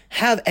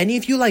 have any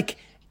of you like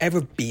ever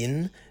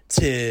been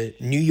to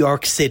New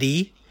York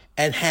City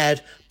and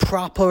had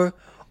proper,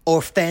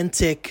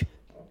 authentic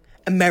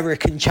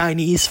American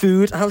Chinese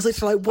food? And I was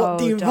literally like, what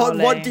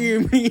do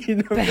you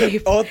mean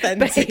Babe,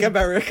 authentic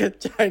American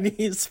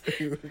Chinese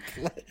food?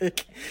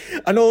 Like,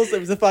 and also it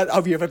was the fact,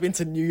 have you ever been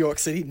to New York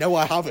City? No,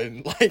 I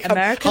haven't. Like,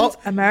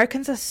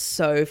 Americans are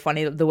so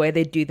funny, the way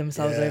they do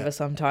themselves over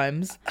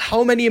sometimes.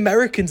 How many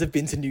Americans have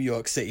been to New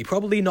York City?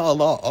 Probably not a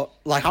lot.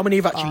 Like, how many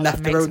have actually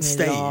left their own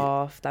state?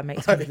 That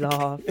makes me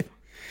laugh.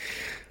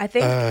 I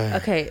think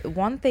okay,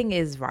 one thing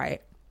is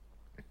right,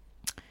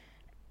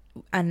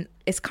 and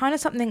it's kind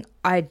of something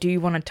I do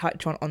want to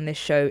touch on this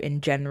show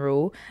in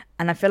general,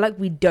 and I feel like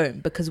we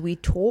don't, because we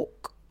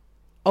talk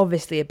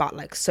obviously about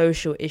like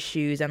social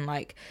issues and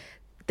like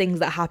things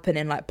that happen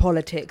in like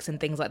politics and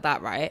things like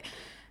that, right?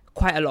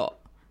 Quite a lot.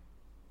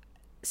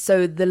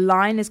 So the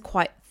line is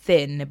quite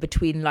thin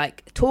between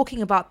like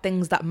talking about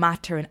things that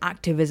matter and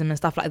activism and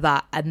stuff like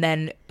that, and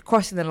then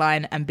crossing the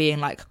line and being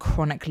like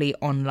chronically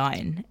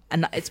online.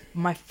 And it's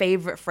my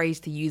favorite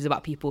phrase to use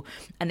about people,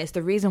 and it's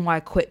the reason why I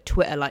quit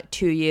Twitter like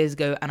 2 years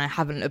ago and I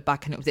haven't looked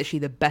back, and it was actually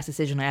the best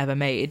decision I ever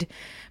made,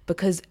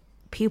 because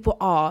people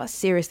are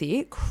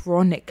seriously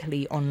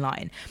chronically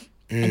online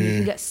and you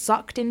can get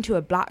sucked into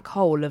a black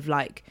hole of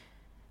like,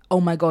 oh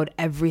my god,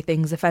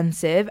 everything's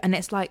offensive, and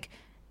it's like,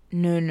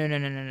 no,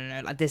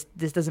 like this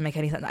doesn't make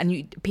any sense.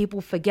 And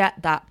people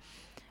forget that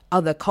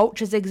other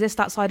cultures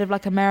exist outside of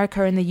like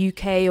America and the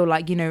UK, or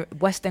like, you know,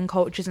 Western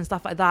cultures and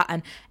stuff like that,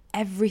 and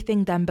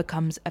everything then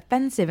becomes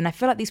offensive. And I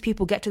feel like these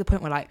people get to the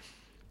point where like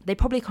they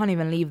probably can't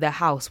even leave their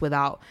house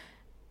without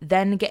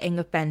then getting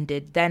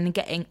offended, then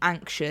getting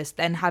anxious,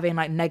 then having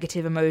like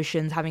negative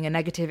emotions, having a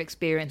negative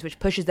experience, which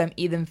pushes them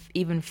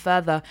even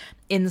further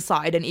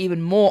inside and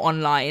even more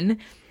online.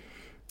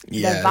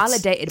 Yeah, they're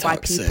validated by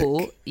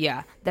people.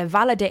 Yeah, they're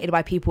validated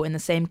by people in the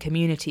same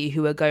community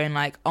who are going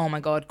like, "Oh my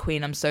god,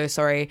 Queen, I'm so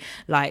sorry."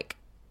 Like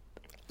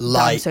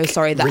I'm so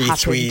sorry that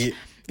happened.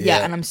 Yeah,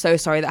 and I'm so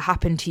sorry that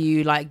happened to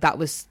you. Like that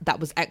was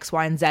X,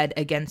 Y, and Z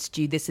against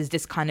you. This is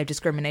this kind of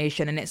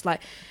discrimination, and it's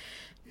like,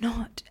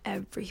 not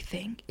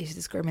everything is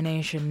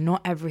discrimination.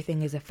 Not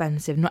everything is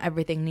offensive. Not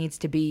everything needs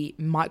to be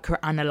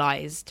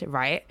microanalyzed,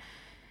 right?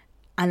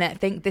 And I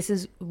think this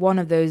is one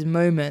of those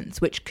moments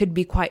which could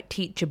be quite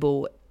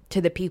teachable to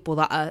the people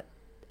that are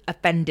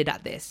offended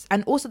at this,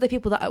 and also the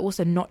people that are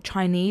also not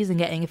Chinese and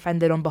getting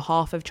offended on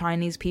behalf of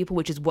Chinese people,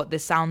 which is what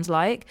this sounds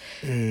like.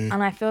 And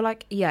I feel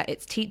like, yeah,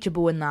 it's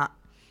teachable in that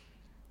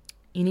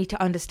you need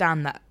to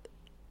understand that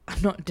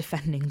I'm not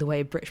defending the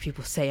way British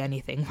people say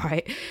anything,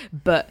 right?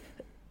 But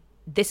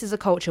this is a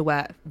culture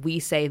where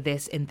we say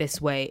this in this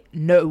way.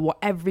 No, what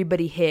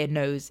everybody here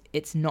knows,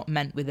 it's not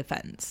meant with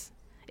offense.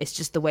 It's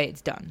just the way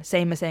it's done.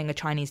 Same as saying a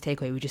Chinese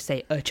takeaway, we just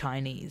say a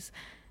Chinese.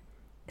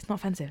 It's not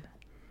offensive.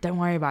 Don't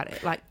worry about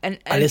it. Like, and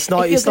it's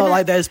not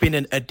like there's been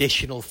an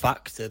additional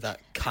factor that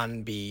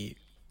can be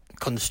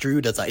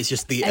construed as that. It's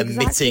just the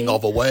omitting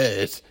of a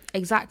word.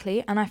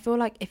 Exactly. And I feel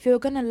like if you're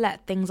going to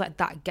let things like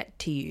that get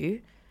to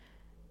you,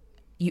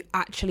 you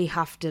actually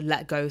have to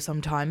let go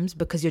sometimes,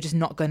 because you're just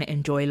not going to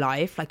enjoy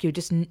life. Like you're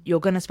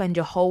going to spend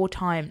your whole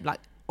time like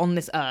on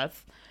this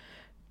earth,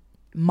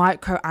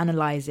 micro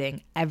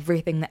analyzing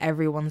everything that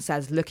everyone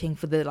says, looking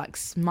for the like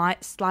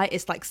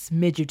slightest like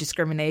smidge of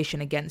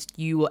discrimination against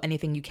you or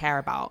anything you care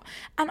about.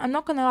 And I'm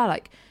not gonna lie,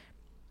 like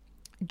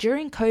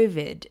during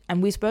COVID,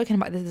 and we've spoken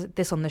about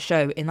this on the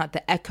show, in like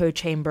the echo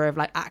chamber of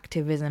like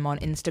activism on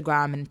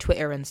Instagram and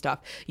Twitter and stuff,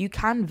 you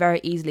can very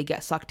easily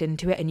get sucked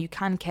into it, and you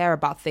can care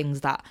about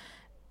things that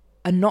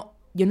are not,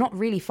 you're not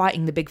really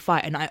fighting the big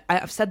fight. And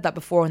I've said that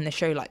before on the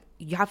show, like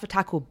you have to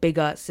tackle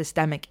bigger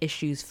systemic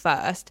issues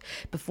first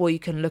before you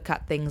can look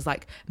at things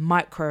like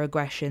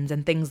microaggressions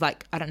and things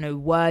like, I don't know,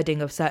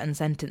 wording of certain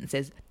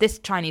sentences. This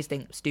Chinese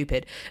thing,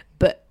 stupid,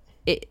 but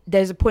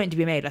there's a point to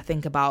be made, I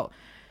think, about,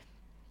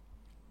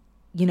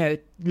 you know,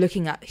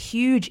 looking at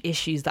huge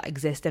issues that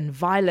exist and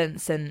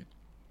violence and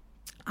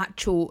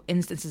actual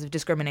instances of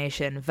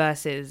discrimination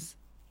versus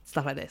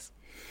stuff like this.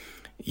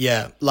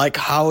 Yeah, like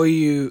how are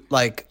you,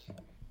 like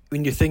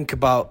when you think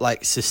about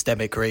like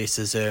systemic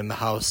racism,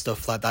 how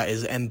stuff like that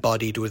is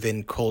embodied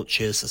within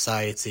culture,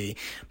 society,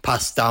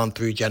 passed down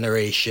through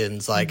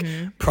generations, like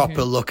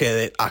proper look at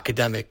it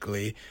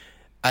academically,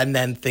 and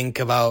then think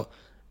about,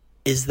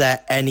 is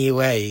there any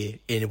way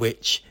in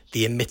which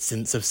the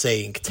admittance of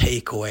saying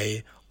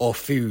takeaway or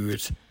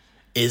food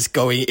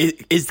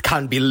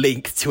can be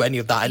linked to any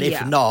of that? And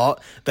if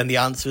not, then the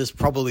answer is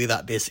probably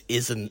that this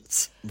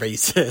isn't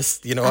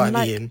racist. You know what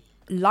I mean?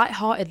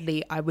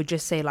 Lightheartedly, I would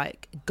just say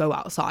like go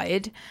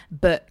outside,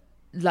 but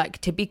like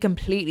to be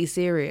completely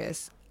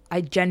serious, I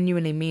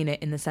genuinely mean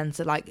it in the sense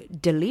that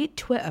like delete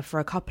Twitter for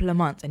a couple of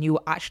months and you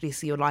will actually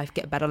see your life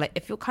get better. Like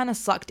if you're kind of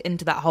sucked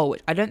into that hole,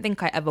 which I don't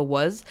think I ever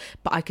was,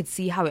 but I could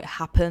see how it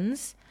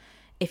happens.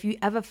 If you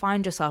ever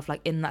find yourself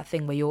like in that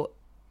thing where you're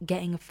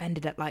getting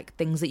offended at like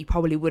things that you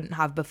probably wouldn't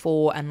have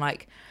before, and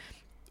like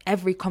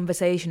every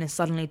conversation is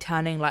suddenly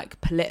turning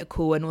like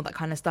political and all that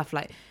kind of stuff,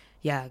 like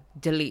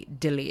delete.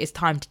 It's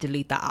time to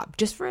delete that app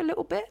just for a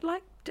little bit.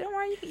 Like don't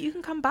worry, you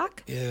can come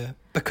back.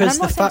 Because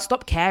and I'm not saying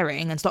stop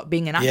caring and stop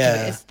being an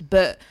activist,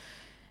 but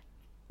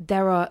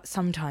there are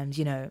sometimes,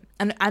 you know,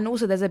 and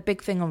also there's a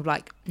big thing of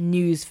like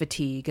news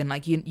fatigue, and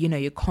like you know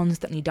you're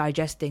constantly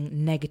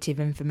digesting negative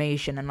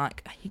information, and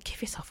like you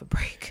give yourself a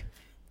break.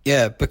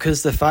 Yeah,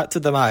 because the fact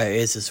of the matter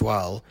is as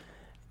well,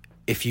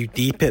 if you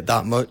deep it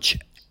that much,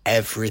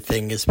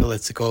 everything is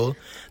political.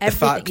 The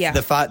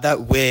fact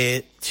that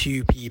we're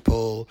two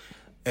people,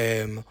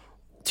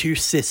 two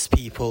cis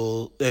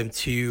people,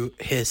 two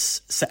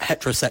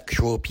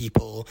heterosexual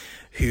people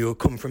who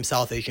come from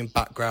South Asian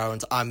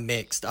backgrounds. I'm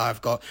mixed.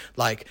 I've got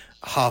like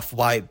half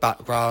white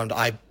background.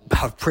 I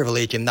have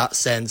privilege in that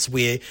sense.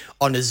 We're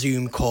on a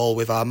Zoom call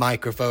with our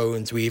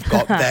microphones. We've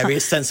got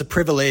various sense of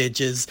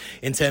privileges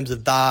in terms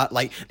of that.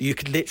 Like you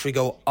could literally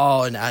go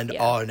on and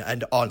on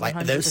and on. Like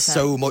 100%. There's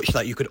so much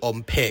that you could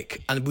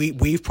unpick. And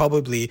we've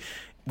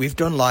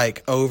done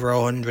like over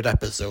 100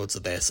 episodes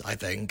of this, I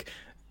think.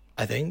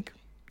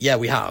 Yeah,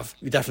 we have.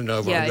 We definitely know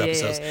over 100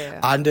 episodes.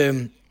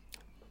 And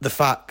the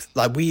fact,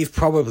 like, we've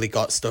probably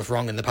got stuff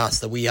wrong in the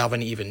past that we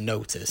haven't even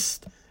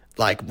noticed.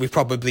 Like, we've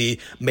probably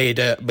made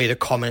a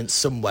comment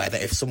somewhere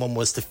that if someone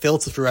was to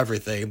filter through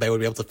everything, they would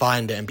be able to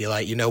find it and be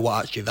like, you know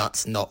what, actually,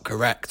 that's not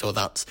correct or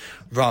that's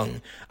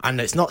wrong. And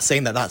it's not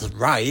saying that that's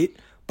right,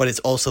 but it's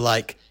also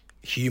like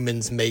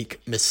humans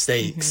make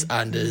mistakes.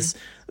 And as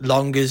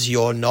long as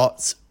you're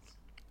not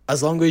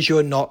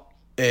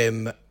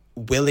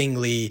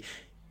willingly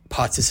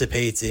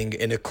participating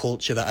in a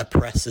culture that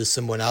oppresses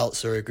someone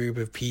else or a group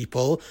of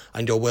people,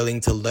 and you're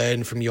willing to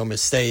learn from your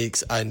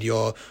mistakes and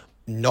you're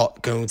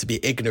not going to be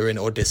ignorant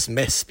or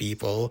dismiss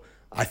people,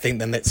 I think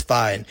then that's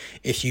fine.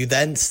 If you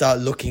then start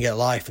looking at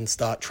life and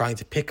start trying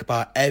to pick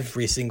apart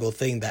every single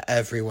thing that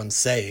everyone's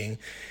saying,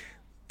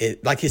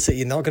 it, like you said,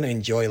 you're not going to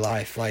enjoy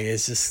life. Like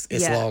it's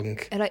long.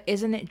 And like,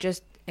 isn't it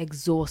just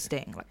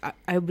exhausting? Like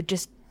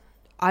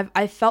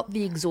I felt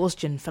the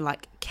exhaustion for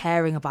like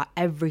caring about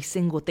every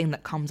single thing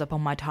that comes up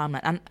on my timeline.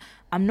 And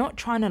I'm not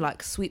trying to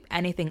like sweep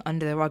anything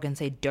under the rug and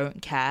say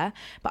don't care,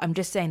 but I'm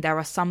just saying there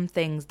are some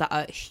things that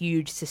are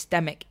huge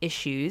systemic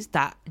issues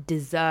that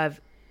deserve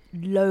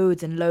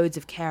loads and loads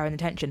of care and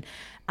attention.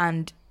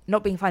 And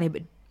not being funny,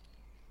 but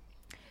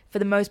for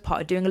the most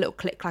part, doing a little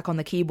click clack on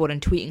the keyboard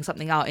and tweeting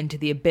something out into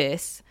the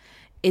abyss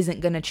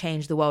isn't going to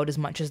change the world as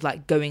much as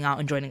like going out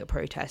and joining a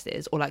protest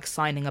is, or like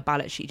signing a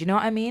ballot sheet. Do you know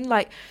what I mean?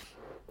 Like,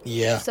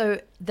 yeah.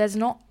 So there's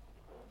not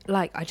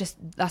like,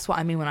 that's what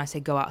I mean when I say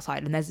go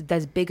outside, and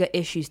there's bigger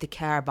issues to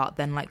care about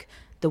than like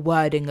the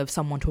wording of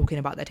someone talking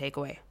about their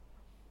takeaway.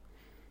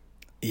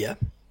 Yeah,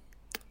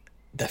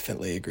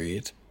 definitely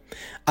agreed.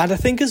 And I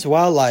think as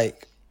well,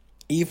 like,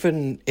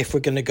 even if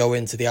we're going to go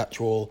into the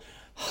actual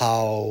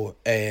how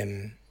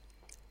a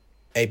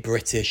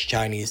British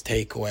Chinese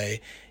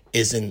takeaway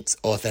isn't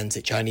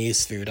authentic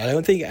Chinese food, I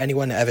don't think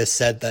anyone ever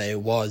said that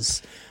it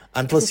was.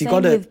 And plus you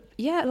got to...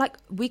 like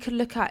we could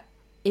look at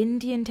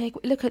Indian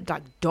takeaway, look at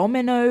like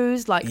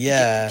Domino's, like do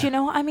you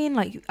know what I mean?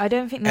 Like I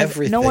don't think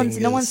no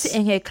one's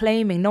sitting here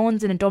claiming, no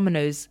one's in a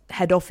Domino's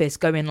head office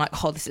going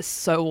like, oh, this is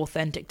so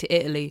authentic to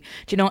Italy.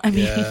 Do you know what I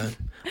mean? Yeah.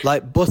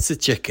 Like butter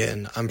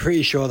chicken, I'm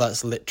pretty sure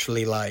that's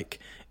literally like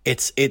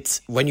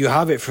it's when you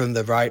have it from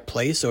the right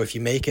place, or if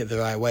you make it the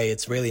right way,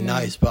 it's really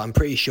nice. But I'm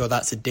pretty sure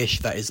that's a dish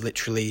that is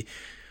literally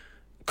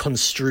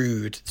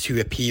construed to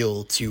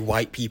appeal to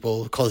white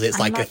people, because it's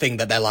like a thing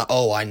that they're like,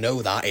 oh, I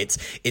know that it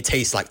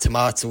tastes like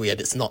tomato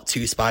and it's not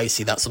too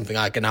spicy, that's something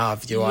I can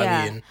have. Do you know what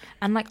I mean?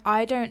 And like,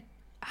 I don't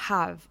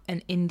have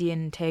an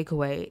Indian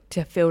takeaway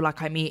to feel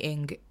like I'm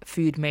eating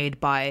food made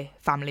by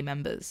family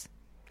members.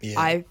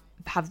 I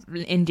have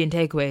an Indian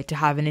takeaway to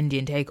have an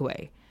Indian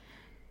takeaway,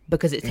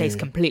 because it tastes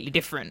completely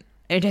different.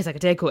 It tastes like a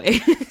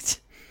takeaway.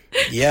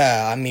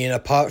 Yeah, I mean,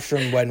 apart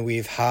from when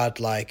we've had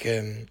like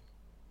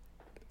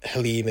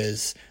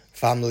Halima's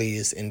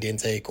family's Indian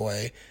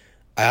takeaway,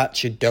 I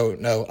actually don't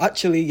know.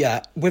 Actually,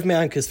 yeah, with my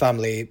uncle's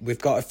family, we've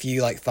got a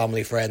few like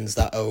family friends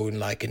that own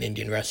like an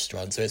Indian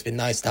restaurant, so it's been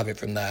nice to have it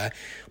from there.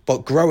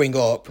 But growing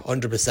up,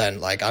 100%,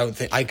 like, I don't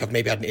think I could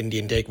maybe had an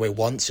Indian takeaway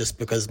once, just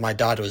because my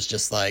dad was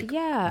just like,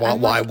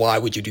 why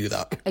would you do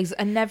that?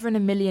 And never in a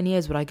million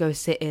years would I go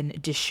sit in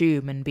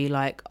Dishoom and be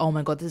like, oh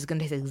my god, this is going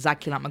to taste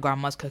exactly like my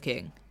grandma's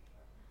cooking.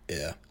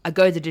 Yeah. I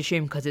go to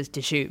Dishoom because it's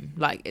Dishoom.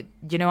 Like,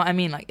 you know what I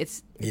mean? Like,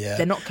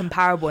 they're not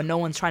comparable, and no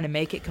one's trying to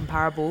make it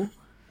comparable.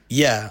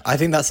 Yeah, I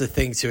think that's the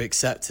thing to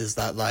accept, is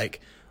that, like,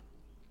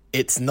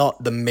 it's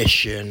not the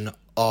mission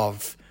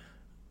of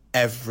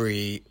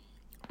every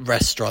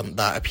restaurant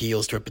that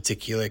appeals to a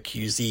particular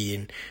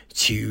cuisine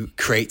to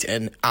create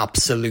an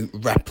absolute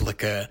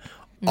replica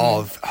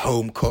of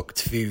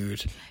home-cooked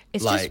food.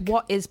 It's just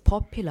what is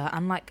popular.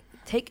 And, like,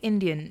 take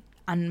Indian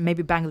and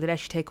maybe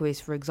Bangladeshi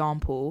takeaways, for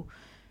example.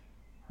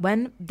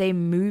 When they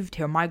moved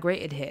here,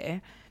 migrated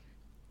here,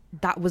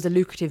 that was a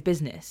lucrative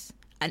business.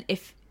 And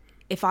if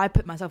I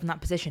put myself in that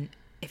position,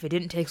 if it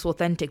didn't taste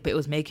authentic, but it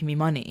was making me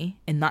money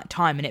in that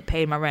time and it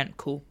paid my rent,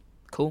 cool.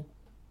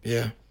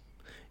 Yeah.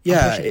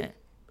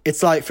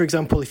 It's like, for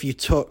example, if you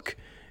took,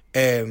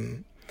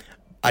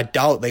 I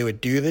doubt they would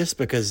do this,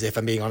 because if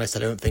I'm being honest, I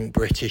don't think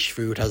British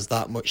food has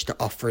that much to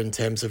offer in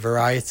terms of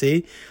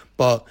variety.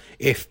 But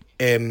if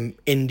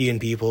Indian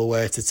people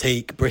were to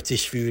take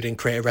British food and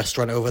create a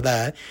restaurant over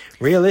there,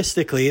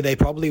 realistically, they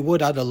probably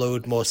would add a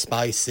load more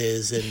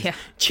spices and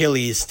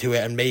chilies to it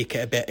and make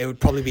it it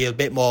would probably be a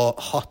bit more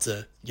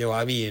hotter. You know what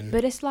I mean?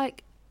 But it's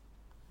like,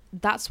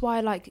 that's why,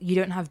 like, you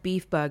don't have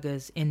beef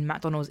burgers in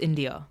McDonald's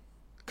India,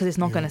 because it's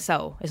not going to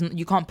sell.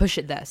 You can't push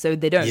it there, so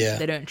they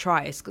don't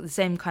try. It's the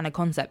same kind of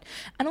concept.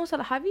 And also,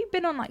 like, have you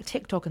been on like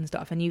TikTok and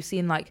stuff, and you've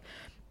seen, like,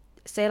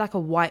 say like a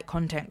white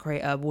content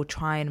creator will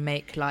try and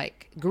make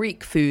like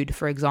Greek food,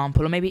 for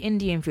example, or maybe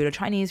Indian food or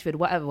Chinese food,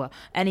 whatever,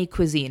 any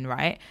cuisine,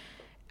 right?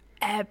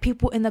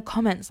 People in the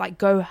comments like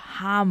go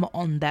ham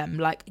on them,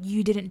 like,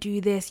 you didn't do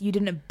this, you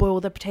didn't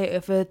boil the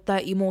potato for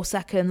 30 more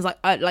seconds,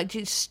 like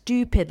just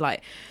stupid,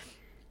 like.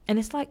 And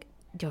it's like,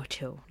 yo,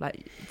 chill,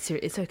 like,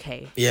 it's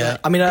okay. Yeah,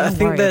 like, I mean, I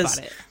think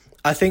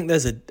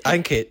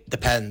it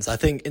depends. I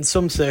think in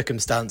some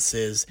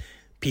circumstances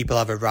people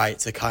have a right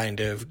to kind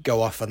of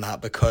go off on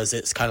that, because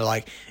it's kind of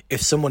like,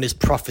 if someone is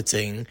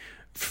profiting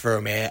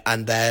from it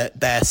and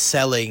they're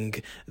selling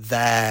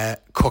their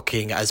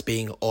cooking as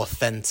being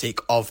authentic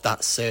of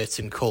that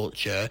certain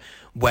culture,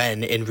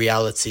 when in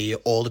reality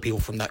all the people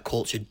from that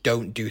culture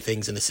don't do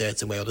things in a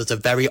certain way, or there's a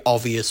very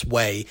obvious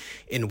way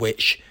in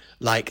which,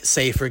 like,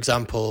 say for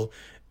example,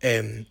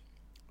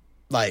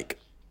 like,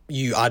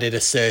 you added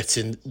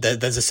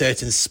there's a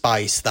certain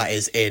spice that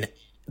is in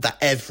that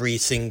every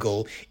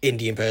single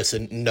Indian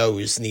person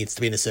knows needs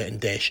to be in a certain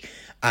dish,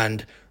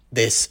 and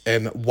this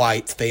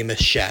white famous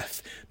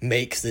chef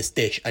makes this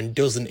dish and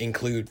doesn't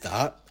include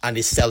that, and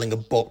is selling a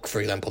book,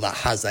 for example, that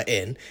has that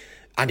in,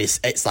 and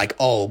it's like,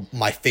 oh,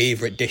 my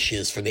favorite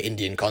dishes from the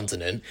Indian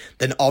continent,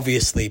 then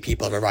obviously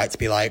people have a right to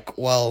be like,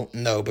 well,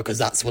 no, because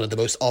that's one of the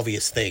most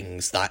obvious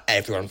things that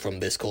everyone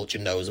from this culture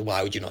knows,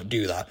 why would you not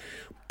do that?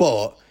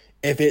 But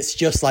if it's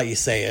just like you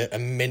say,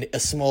 a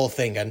small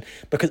thing, and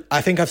because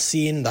I think I've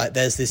seen that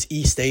there's this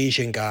East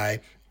Asian guy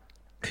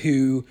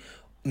who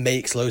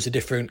makes loads of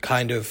different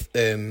kind of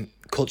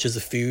cultures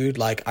of food.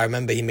 Like, I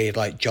remember he made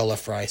like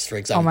jollof rice, for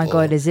example. Oh my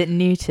god, is it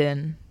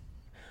Newton?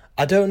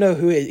 I don't know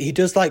who it is. He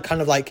does like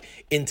kind of like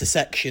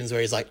intersections where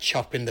he's like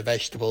chopping the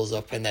vegetables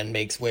up and then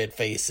makes weird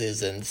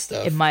faces and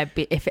stuff. It might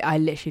be, I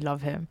literally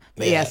love him.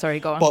 But yeah, sorry,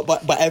 go on.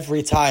 But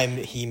every time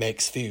he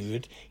makes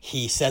food,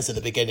 he says at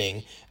the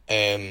beginning,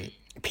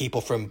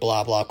 people from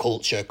blah blah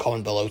culture,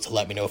 comment below to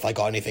let me know if I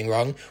got anything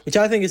wrong, which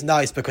I think is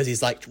nice, because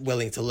he's like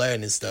willing to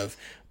learn and stuff.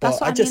 But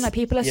that's what I mean, like,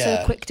 people are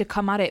so quick to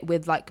come at it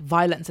with like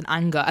violence and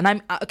anger, and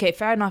I'm okay,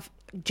 fair enough,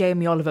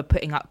 Jamie Oliver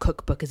putting out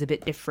cookbook is a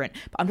bit different,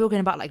 but I'm talking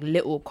about like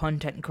little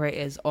content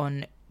creators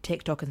on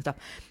TikTok and stuff.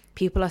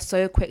 People are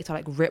so quick to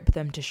like rip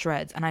them to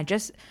shreds, and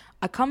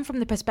I come from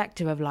the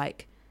perspective of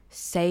like,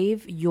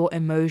 save your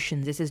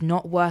emotions. This is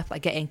not worth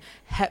like getting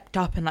hepped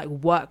up and like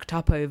worked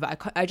up over.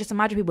 I just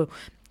imagine people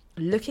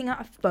looking at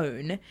a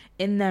phone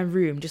in their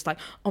room just like,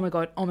 oh my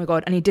god,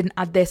 and he didn't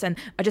add this, and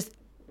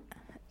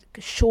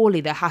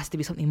surely there has to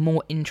be something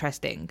more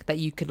interesting that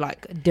you could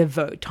like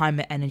devote time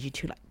and energy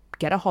to, like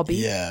get a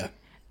hobby,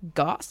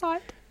 go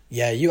outside,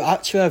 you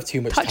actually have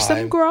too much touch time,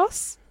 some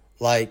grass,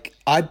 Like,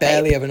 I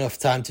barely have enough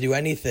time to do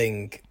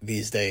anything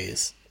these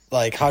days.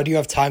 Like, how do you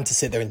have time to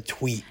sit there and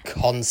tweet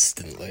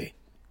constantly?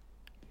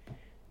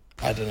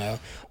 I don't know.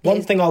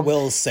 One thing I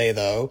will say,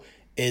 though,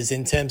 is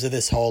in terms of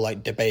this whole,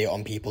 like, debate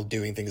on people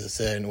doing things a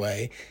certain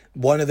way,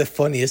 one of the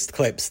funniest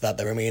clips that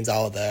there remains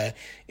out there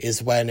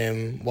is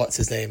when, what's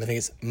his name? I think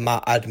it's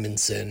Matt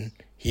Adminson.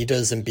 He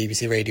does in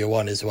BBC Radio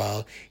 1 as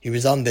well. He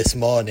was on This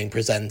Morning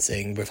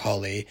presenting with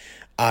Holly,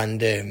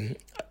 and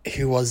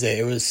who was it?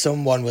 It was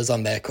someone was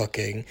on there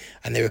cooking,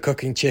 and they were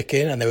cooking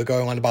chicken, and they were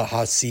going on about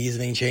how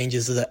seasoning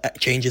changes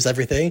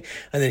everything.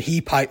 And then he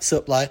pipes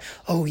up like,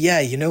 "Oh yeah,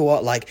 you know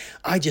what? Like,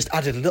 I just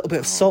added a little bit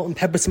of salt and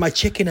pepper to my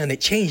chicken, and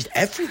it changed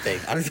everything."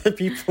 And the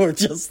people are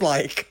just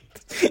like,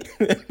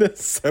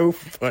 "That's so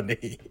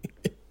funny."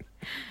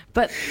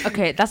 But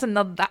okay, that's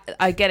another.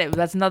 I get it. But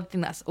that's another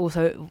thing that's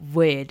also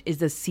weird is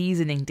the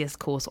seasoning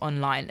discourse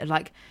online.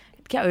 Like,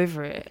 get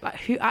over it. Like,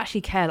 who actually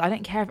cares? I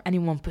don't care if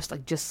anyone puts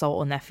like just salt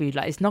on their food.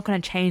 Like, it's not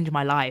going to change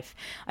my life.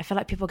 I feel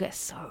like people get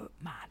so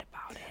mad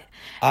about it.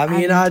 I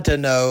mean, I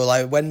don't know.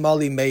 Like, when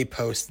Molly May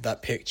posted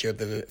that picture of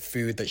the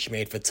food that she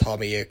made for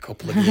Tommy a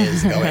couple of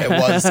years ago,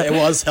 it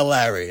was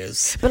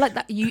hilarious. But like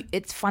that,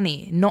 it's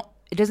funny.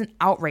 It doesn't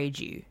outrage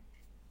you.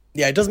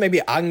 Yeah, it doesn't make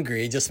me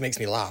angry. It just makes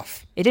me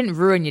laugh. It didn't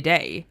ruin your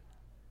day.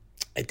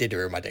 It did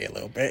ruin my day a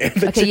little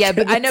bit. Okay, yeah,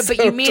 but I know,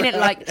 but you mean it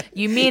like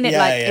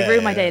it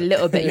ruined my day a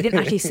little bit. You didn't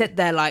actually sit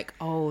there like,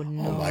 oh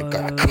no. Oh my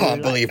God, I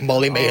can't believe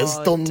Molly May has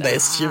done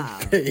this. Yeah.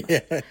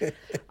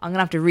 I'm gonna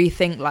have to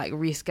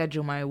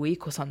reschedule my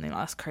week or something.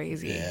 That's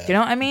crazy. Yeah. Do you know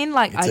what I mean?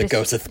 Like, I need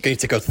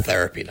to go to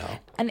therapy now.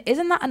 And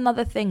isn't that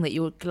another thing that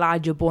you're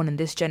glad you're born in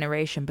this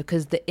generation?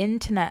 Because the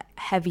internet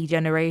heavy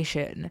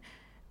generation,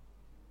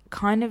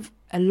 kind of,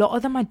 a lot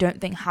of them I don't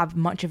think have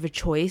much of a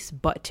choice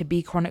but to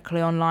be chronically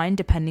online,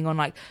 depending on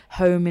like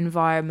home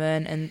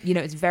environment. And you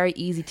know, it's very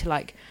easy to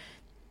like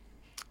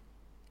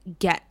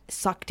get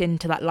sucked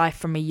into that life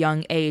from a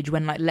young age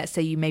when, like, let's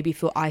say you maybe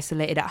feel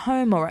isolated at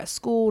home or at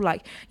school,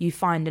 like you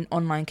find an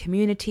online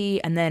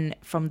community and then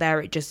from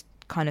there it just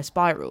kind of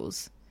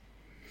spirals.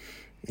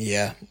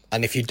 Yeah,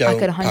 and if you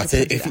don't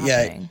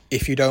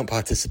if you don't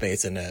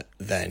participate in it,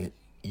 then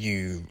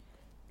you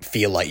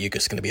feel like you're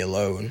just going to be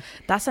alone.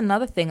 That's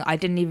another thing I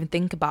didn't even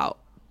think about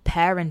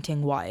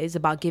parenting wise,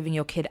 about giving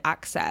your kid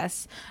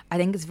access. I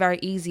think it's very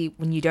easy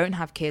when you don't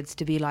have kids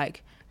to be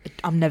like,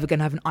 I'm never going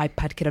to have an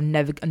iPad kid,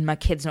 and my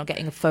kid's not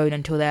getting a phone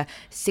until they're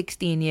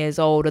 16 years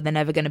old, or they're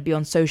never going to be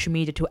on social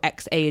media till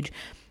X age.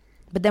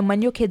 But then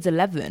when your kid's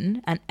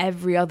 11 and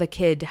every other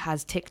kid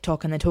has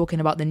TikTok and they're talking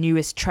about the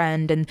newest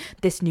trend and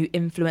this new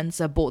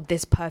influencer bought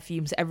this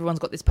perfume, so everyone's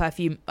got this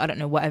perfume, I don't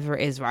know, whatever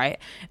it is, right?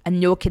 And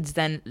your kid's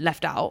then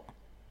left out.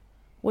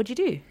 What do you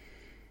do?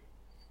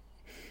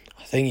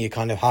 I think you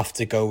kind of have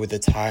to go with the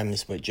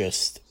times, but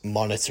just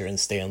monitor and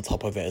stay on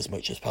top of it as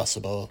much as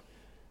possible.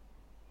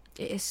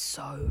 It is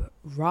so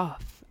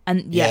rough.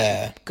 And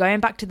yeah,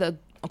 going back to the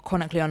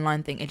chronically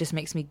online thing, it just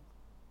makes me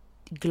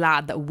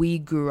glad that we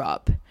grew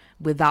up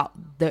without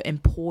the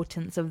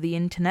importance of the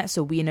internet,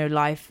 so we know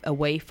life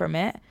away from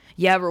it.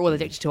 Yeah, we're all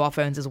addicted to our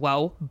phones as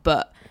well,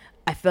 but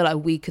I feel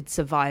like we could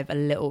survive a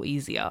little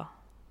easier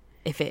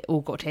if it all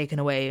got taken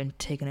away and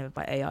taken over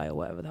by AI or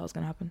whatever the hell's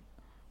going to happen.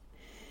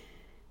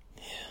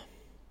 Yeah.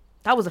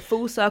 That was a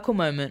full circle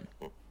moment.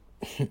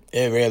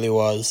 It really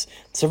was.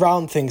 To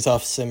round things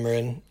off,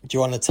 Simran, do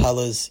you want to tell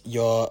us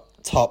your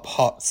top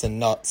hots and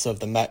nots of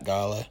the Met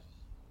Gala?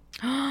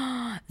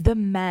 The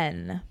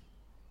men.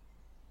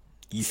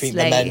 You think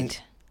the men...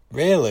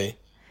 Really?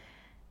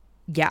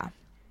 Yeah.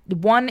 The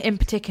one in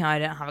particular, I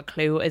don't have a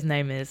clue what his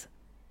name is,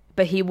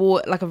 but he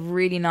wore like a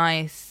really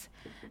nice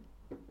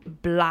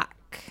black,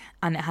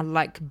 and it had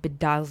like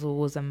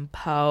bedazzles and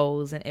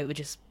pearls, and it was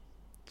just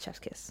chef's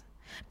kiss.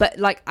 But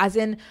like, as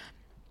in,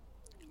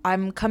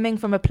 I'm coming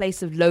from a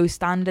place of low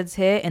standards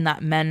here, in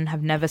that men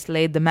have never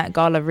slayed the Met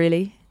Gala,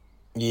 really.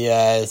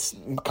 Yeah, it's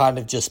kind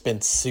of just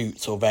been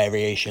suits or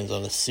variations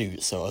on a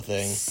suit sort of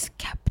thing.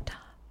 Skepta.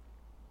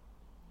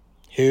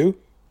 Who?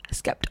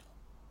 Skepta.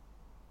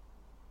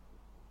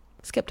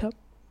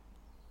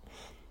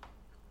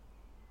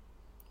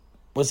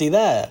 Was he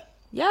there?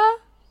 Yeah.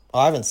 Oh,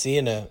 I haven't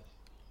seen it.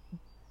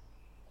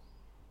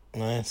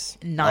 Nice.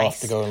 I'll have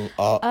to go and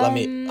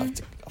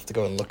have to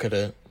go and look at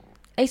it.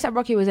 A$AP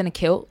Rocky was in a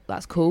kilt.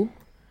 That's cool.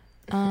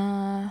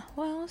 What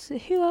else?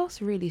 Who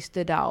else really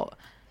stood out?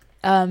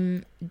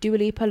 Dua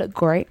Lipa looked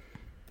great.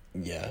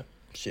 Yeah,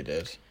 she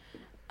did.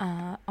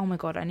 Oh my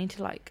god, I need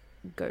to like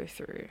go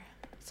through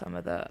some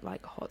of the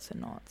like hots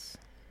and nots.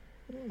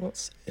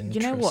 What's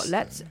interesting? You know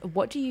what?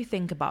 What do you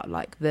think about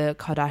like the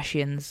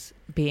Kardashians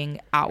being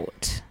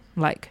out?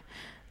 Like,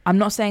 I'm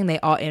not saying they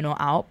are in or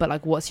out, but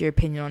like, what's your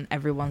opinion on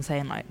everyone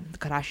saying like the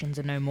Kardashians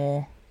are no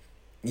more?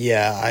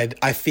 Yeah,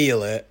 I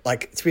feel it.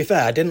 Like, to be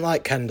fair, I didn't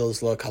like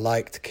Kendall's look. I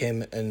liked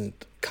Kim and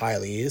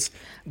Kylie's,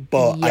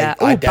 but yeah.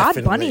 I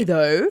definitely... Bad Bunny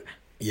though.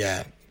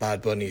 Yeah,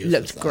 Bad Bunny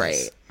looked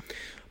great.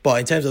 But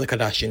in terms of the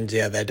Kardashians,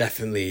 yeah, they're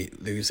definitely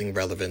losing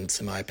relevance,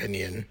 in my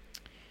opinion.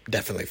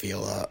 Definitely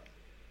feel that.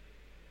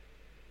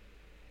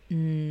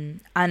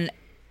 And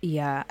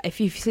Yeah, if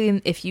you've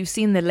seen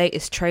the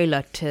latest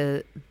trailer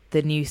to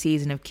the new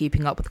season of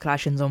Keeping Up with the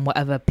Kardashians on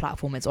whatever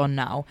platform it's on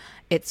now,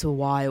 it's a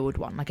wild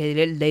one. Like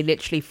they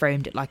literally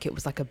framed it like it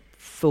was like a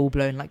full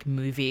blown like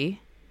movie.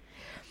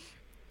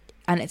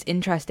 And it's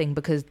interesting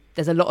because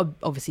there's a lot of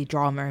obviously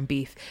drama and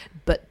beef,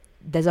 but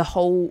there's a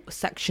whole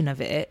section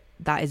of it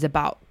that is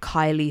about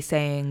Kylie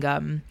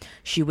saying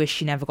she wished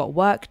she never got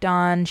work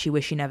done, she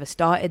wished she never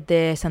started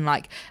this, and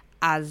like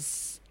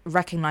as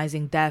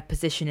recognizing their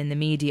position in the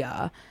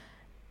media,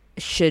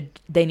 should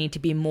they need to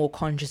be more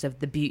conscious of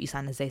the beauty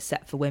standards they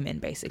set for women,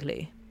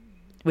 basically,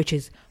 which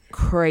is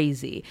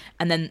crazy.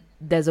 And then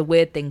there's a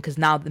weird thing because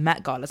now the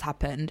Met Gala's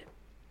happened.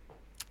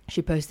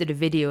 She posted a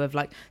video of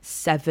like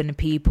 7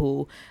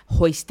 people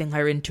hoisting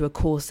her into a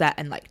corset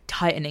and like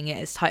tightening it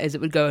as tight as it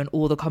would go, and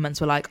all the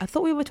comments were like, I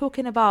thought we were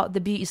talking about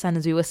the beauty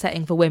standards we were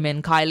setting for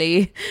women,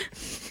 Kylie.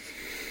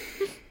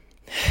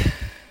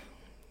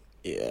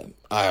 Yeah,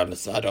 I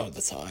understand. I don't have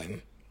the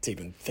time to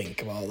even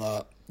think about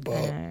that,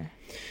 but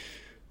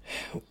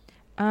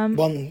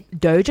one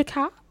Doja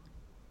Cat,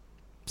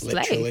 Slay.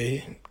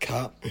 Literally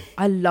cat.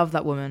 I love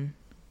that woman.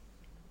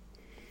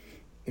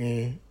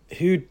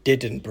 Who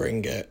didn't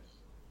bring it?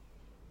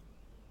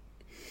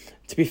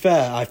 To be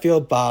fair, I feel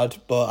bad,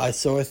 but I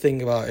saw a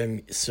thing about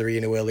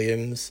Serena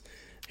Williams,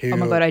 who... Oh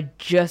my god, I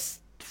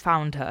just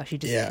found her. She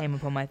just came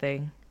up on my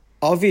thing.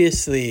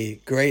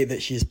 Obviously, great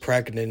that she's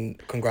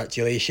pregnant.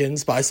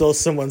 Congratulations. But I saw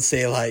someone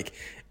say, like,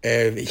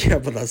 yeah,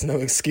 but that's no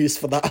excuse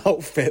for that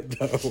outfit,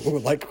 though.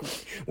 Like,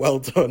 well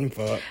done,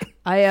 but...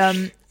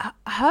 Her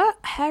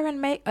hair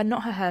and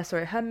not her hair,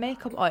 sorry. Her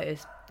makeup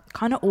artist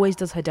kind of always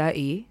does her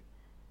dirty.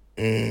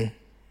 Like,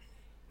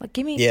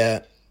 give me...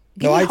 Yeah.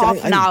 Give me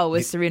half an hour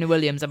with Serena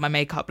Williams and my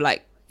makeup.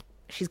 Like,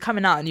 she's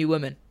coming out a new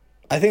woman.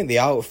 I think the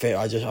outfit,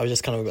 I was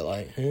just kind of a bit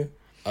like,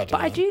 I don't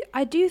know.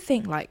 I do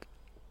think, like,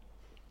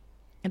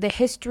 the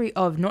history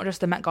of not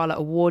just the Met Gala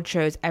award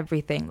shows,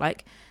 everything,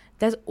 like,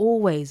 there's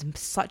always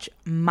such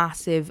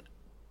massive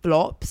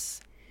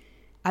flops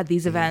at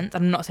these events.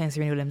 I'm not saying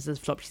Serena Williams is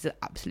a flop. She's an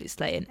absolute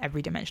slay in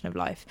every dimension of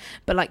life.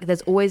 But, like,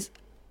 there's always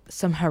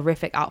some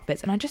horrific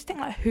outfits. And I just think,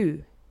 like,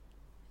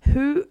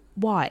 who,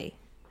 why,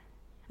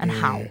 and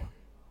how?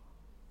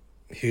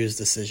 Whose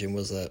decision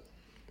was it?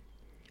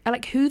 And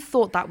like, who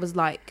thought that was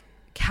like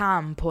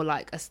camp or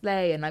like a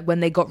slay? And like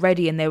when they got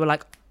ready and they were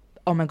like,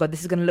 oh my god,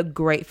 this is going to look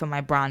great for my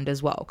brand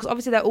as well. Because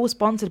obviously they're all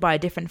sponsored by a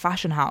different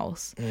fashion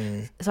house.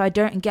 So I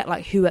don't get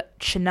like who at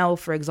Chanel,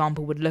 for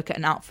example, would look at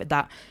an outfit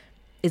that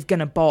is going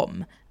to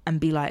bomb and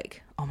be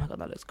like, oh my god,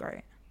 that looks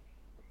great.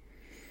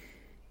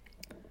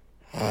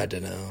 I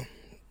don't know.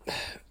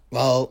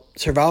 Well,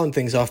 to round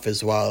things off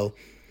as well,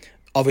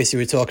 obviously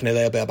we're talking a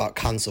little bit about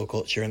cancel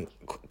culture and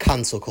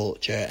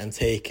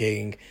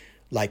taking,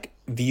 like,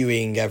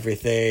 viewing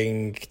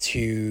everything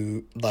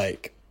to,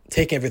 like,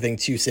 taking everything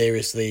too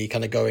seriously,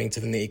 kind of going to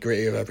the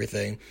nitty-gritty of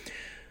everything.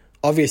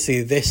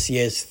 Obviously, this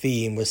year's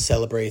theme was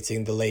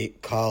celebrating the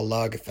late Karl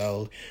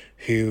Lagerfeld,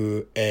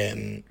 who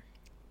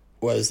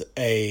was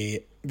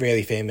a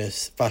really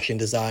famous fashion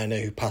designer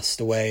who passed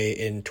away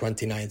in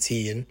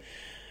 2019.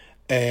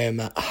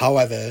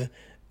 However,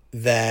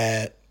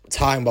 their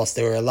time whilst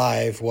they were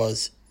alive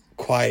was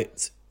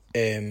quite...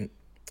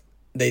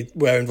 they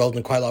were involved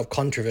in quite a lot of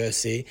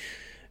controversy,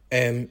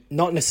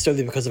 not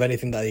necessarily because of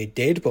anything that they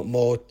did, but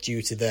more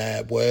due to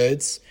their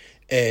words.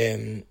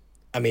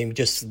 I mean,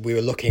 we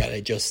were looking at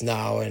it just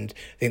now, and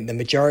I think the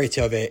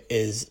majority of it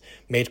is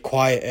made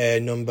quite a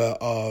number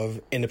of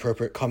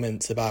inappropriate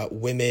comments about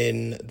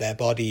women, their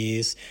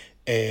bodies,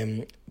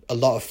 a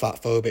lot of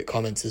fat-phobic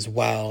comments as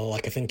well.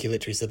 Like, I think he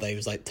literally said that he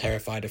was, like,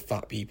 terrified of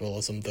fat people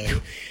or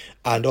something.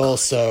 And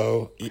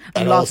also...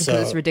 I'm laughing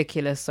because it's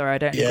ridiculous. Sorry, I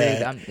don't agree with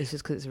that. It's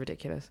just because it's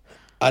ridiculous.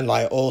 And,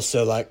 like,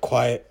 also, like,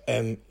 quite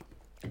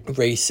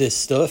racist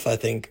stuff. I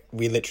think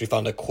we literally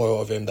found a quote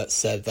of him that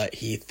said that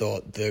he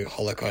thought the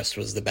Holocaust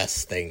was the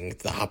best thing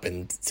that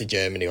happened to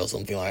Germany or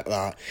something like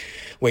that,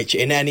 which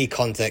in any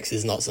context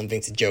is not something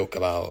to joke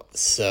about.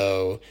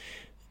 So,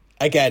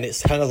 again,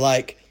 it's kind of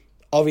like,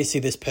 obviously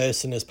this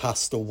person has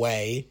passed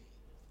away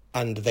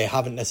and they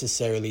haven't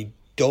necessarily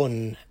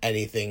done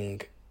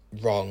anything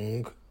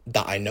wrong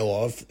that I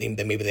know of.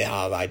 Maybe they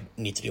have. I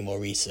need to do more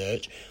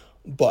research.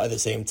 But at the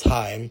same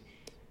time,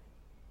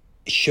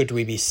 should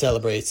we be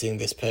celebrating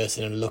this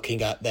person and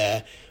looking at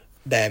their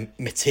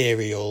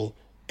material,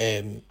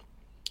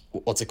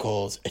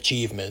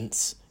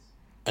 achievements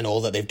and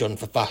all that they've done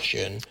for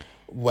fashion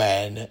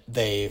when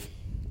they've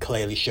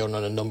clearly shown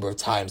on a number of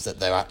times that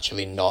they're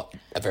actually not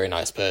a very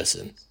nice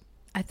person?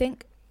 I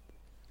think,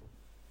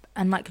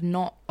 and like,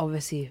 not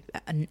obviously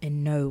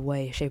in no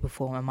way, shape or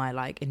form am I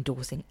like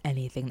endorsing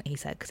anything that he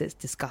said because it's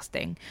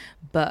disgusting,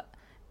 but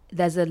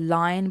there's a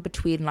line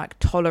between like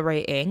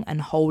tolerating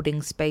and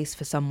holding space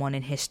for someone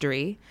in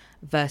history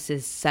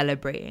versus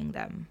celebrating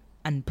them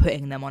and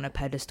putting them on a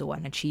pedestal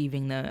and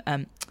achieving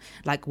the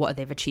like what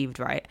they've achieved,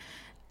 right?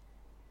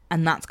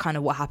 And that's kind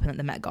of what happened at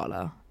the Met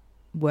Gala,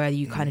 where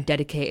you kind of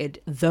dedicated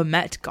the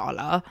Met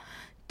Gala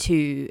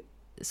to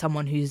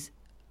someone who's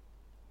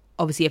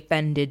obviously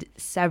offended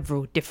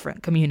several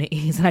different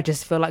communities. And I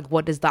just feel like,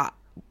 what's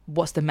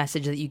the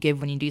message that you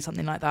give when you do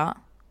something like that?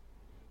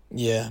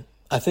 Yeah.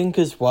 I think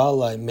as well,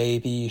 like,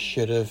 maybe you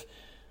should have,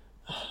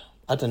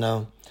 I don't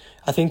know.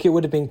 I think it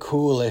would have been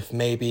cool if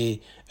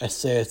maybe a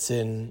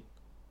certain,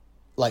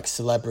 like,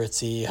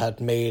 celebrity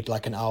had made,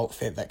 like, an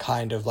outfit that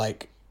kind of,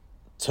 like,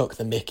 took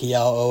the mickey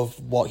out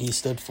of what he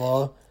stood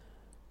for.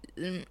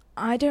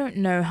 I don't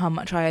know how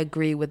much I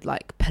agree with,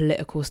 like,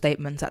 political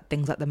statements at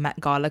things like the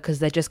Met Gala, because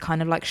they're just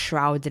kind of, like,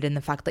 shrouded in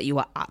the fact that you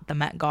were at the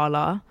Met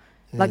Gala.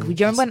 Like, do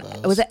you remember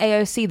when, was it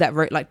AOC that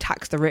wrote, like,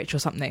 tax the rich or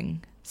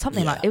something?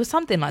 It was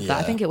something like that.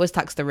 I think it was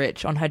tax the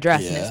rich on her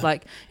dress. And it's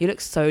like, you look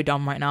so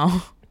dumb right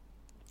now.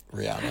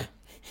 Rihanna.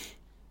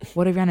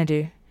 What did Rihanna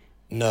do?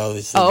 No,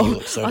 this is you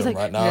look so dumb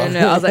right now.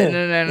 No. I was like,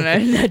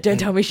 no. Don't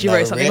tell me she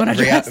wrote something on her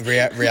dress.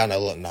 Rihanna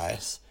looked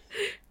nice.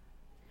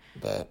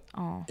 But,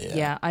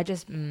 yeah, I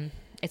just,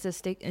 it's a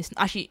stick.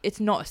 It's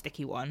not a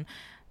sticky one.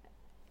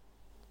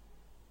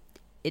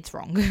 It's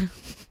wrong.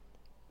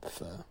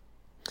 Fair.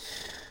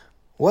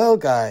 Well,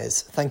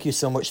 guys, thank you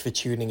so much for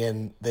tuning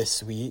in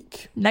this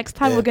week. Next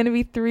time we're going to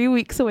be 3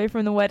 weeks away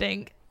from the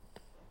wedding.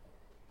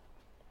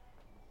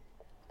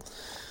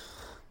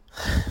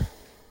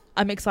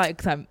 I'm excited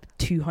because I'm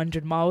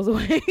 200 miles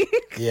away.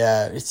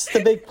 Yeah, it's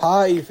the big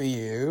party for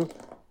you.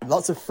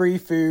 Lots of free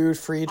food,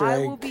 free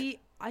drink.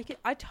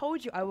 I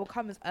told you I will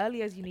come as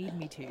early as you need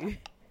me to.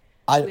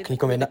 Can you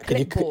come in?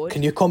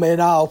 Can you come in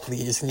now,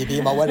 please? Can you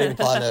be my wedding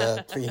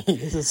planner,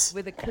 please?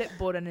 With a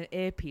clipboard and an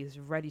earpiece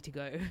ready to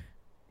go.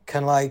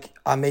 Can, like,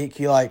 I make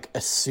you, like,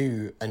 a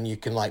suit and you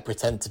can, like,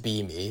 pretend to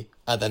be me,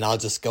 and then I'll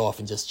just go off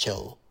and just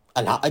chill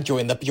and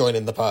join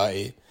in the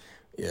party.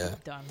 Yeah.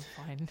 Done.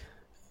 Fine.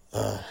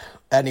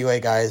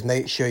 Anyway, guys,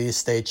 make sure you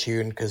stay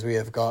tuned because we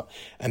have got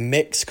a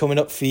mix coming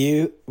up for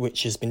you,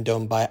 which has been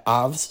done by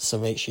Avs. So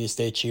make sure you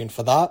stay tuned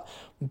for that.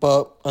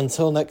 But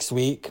until next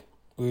week,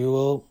 we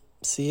will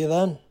see you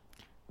then.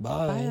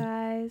 Bye. Bye.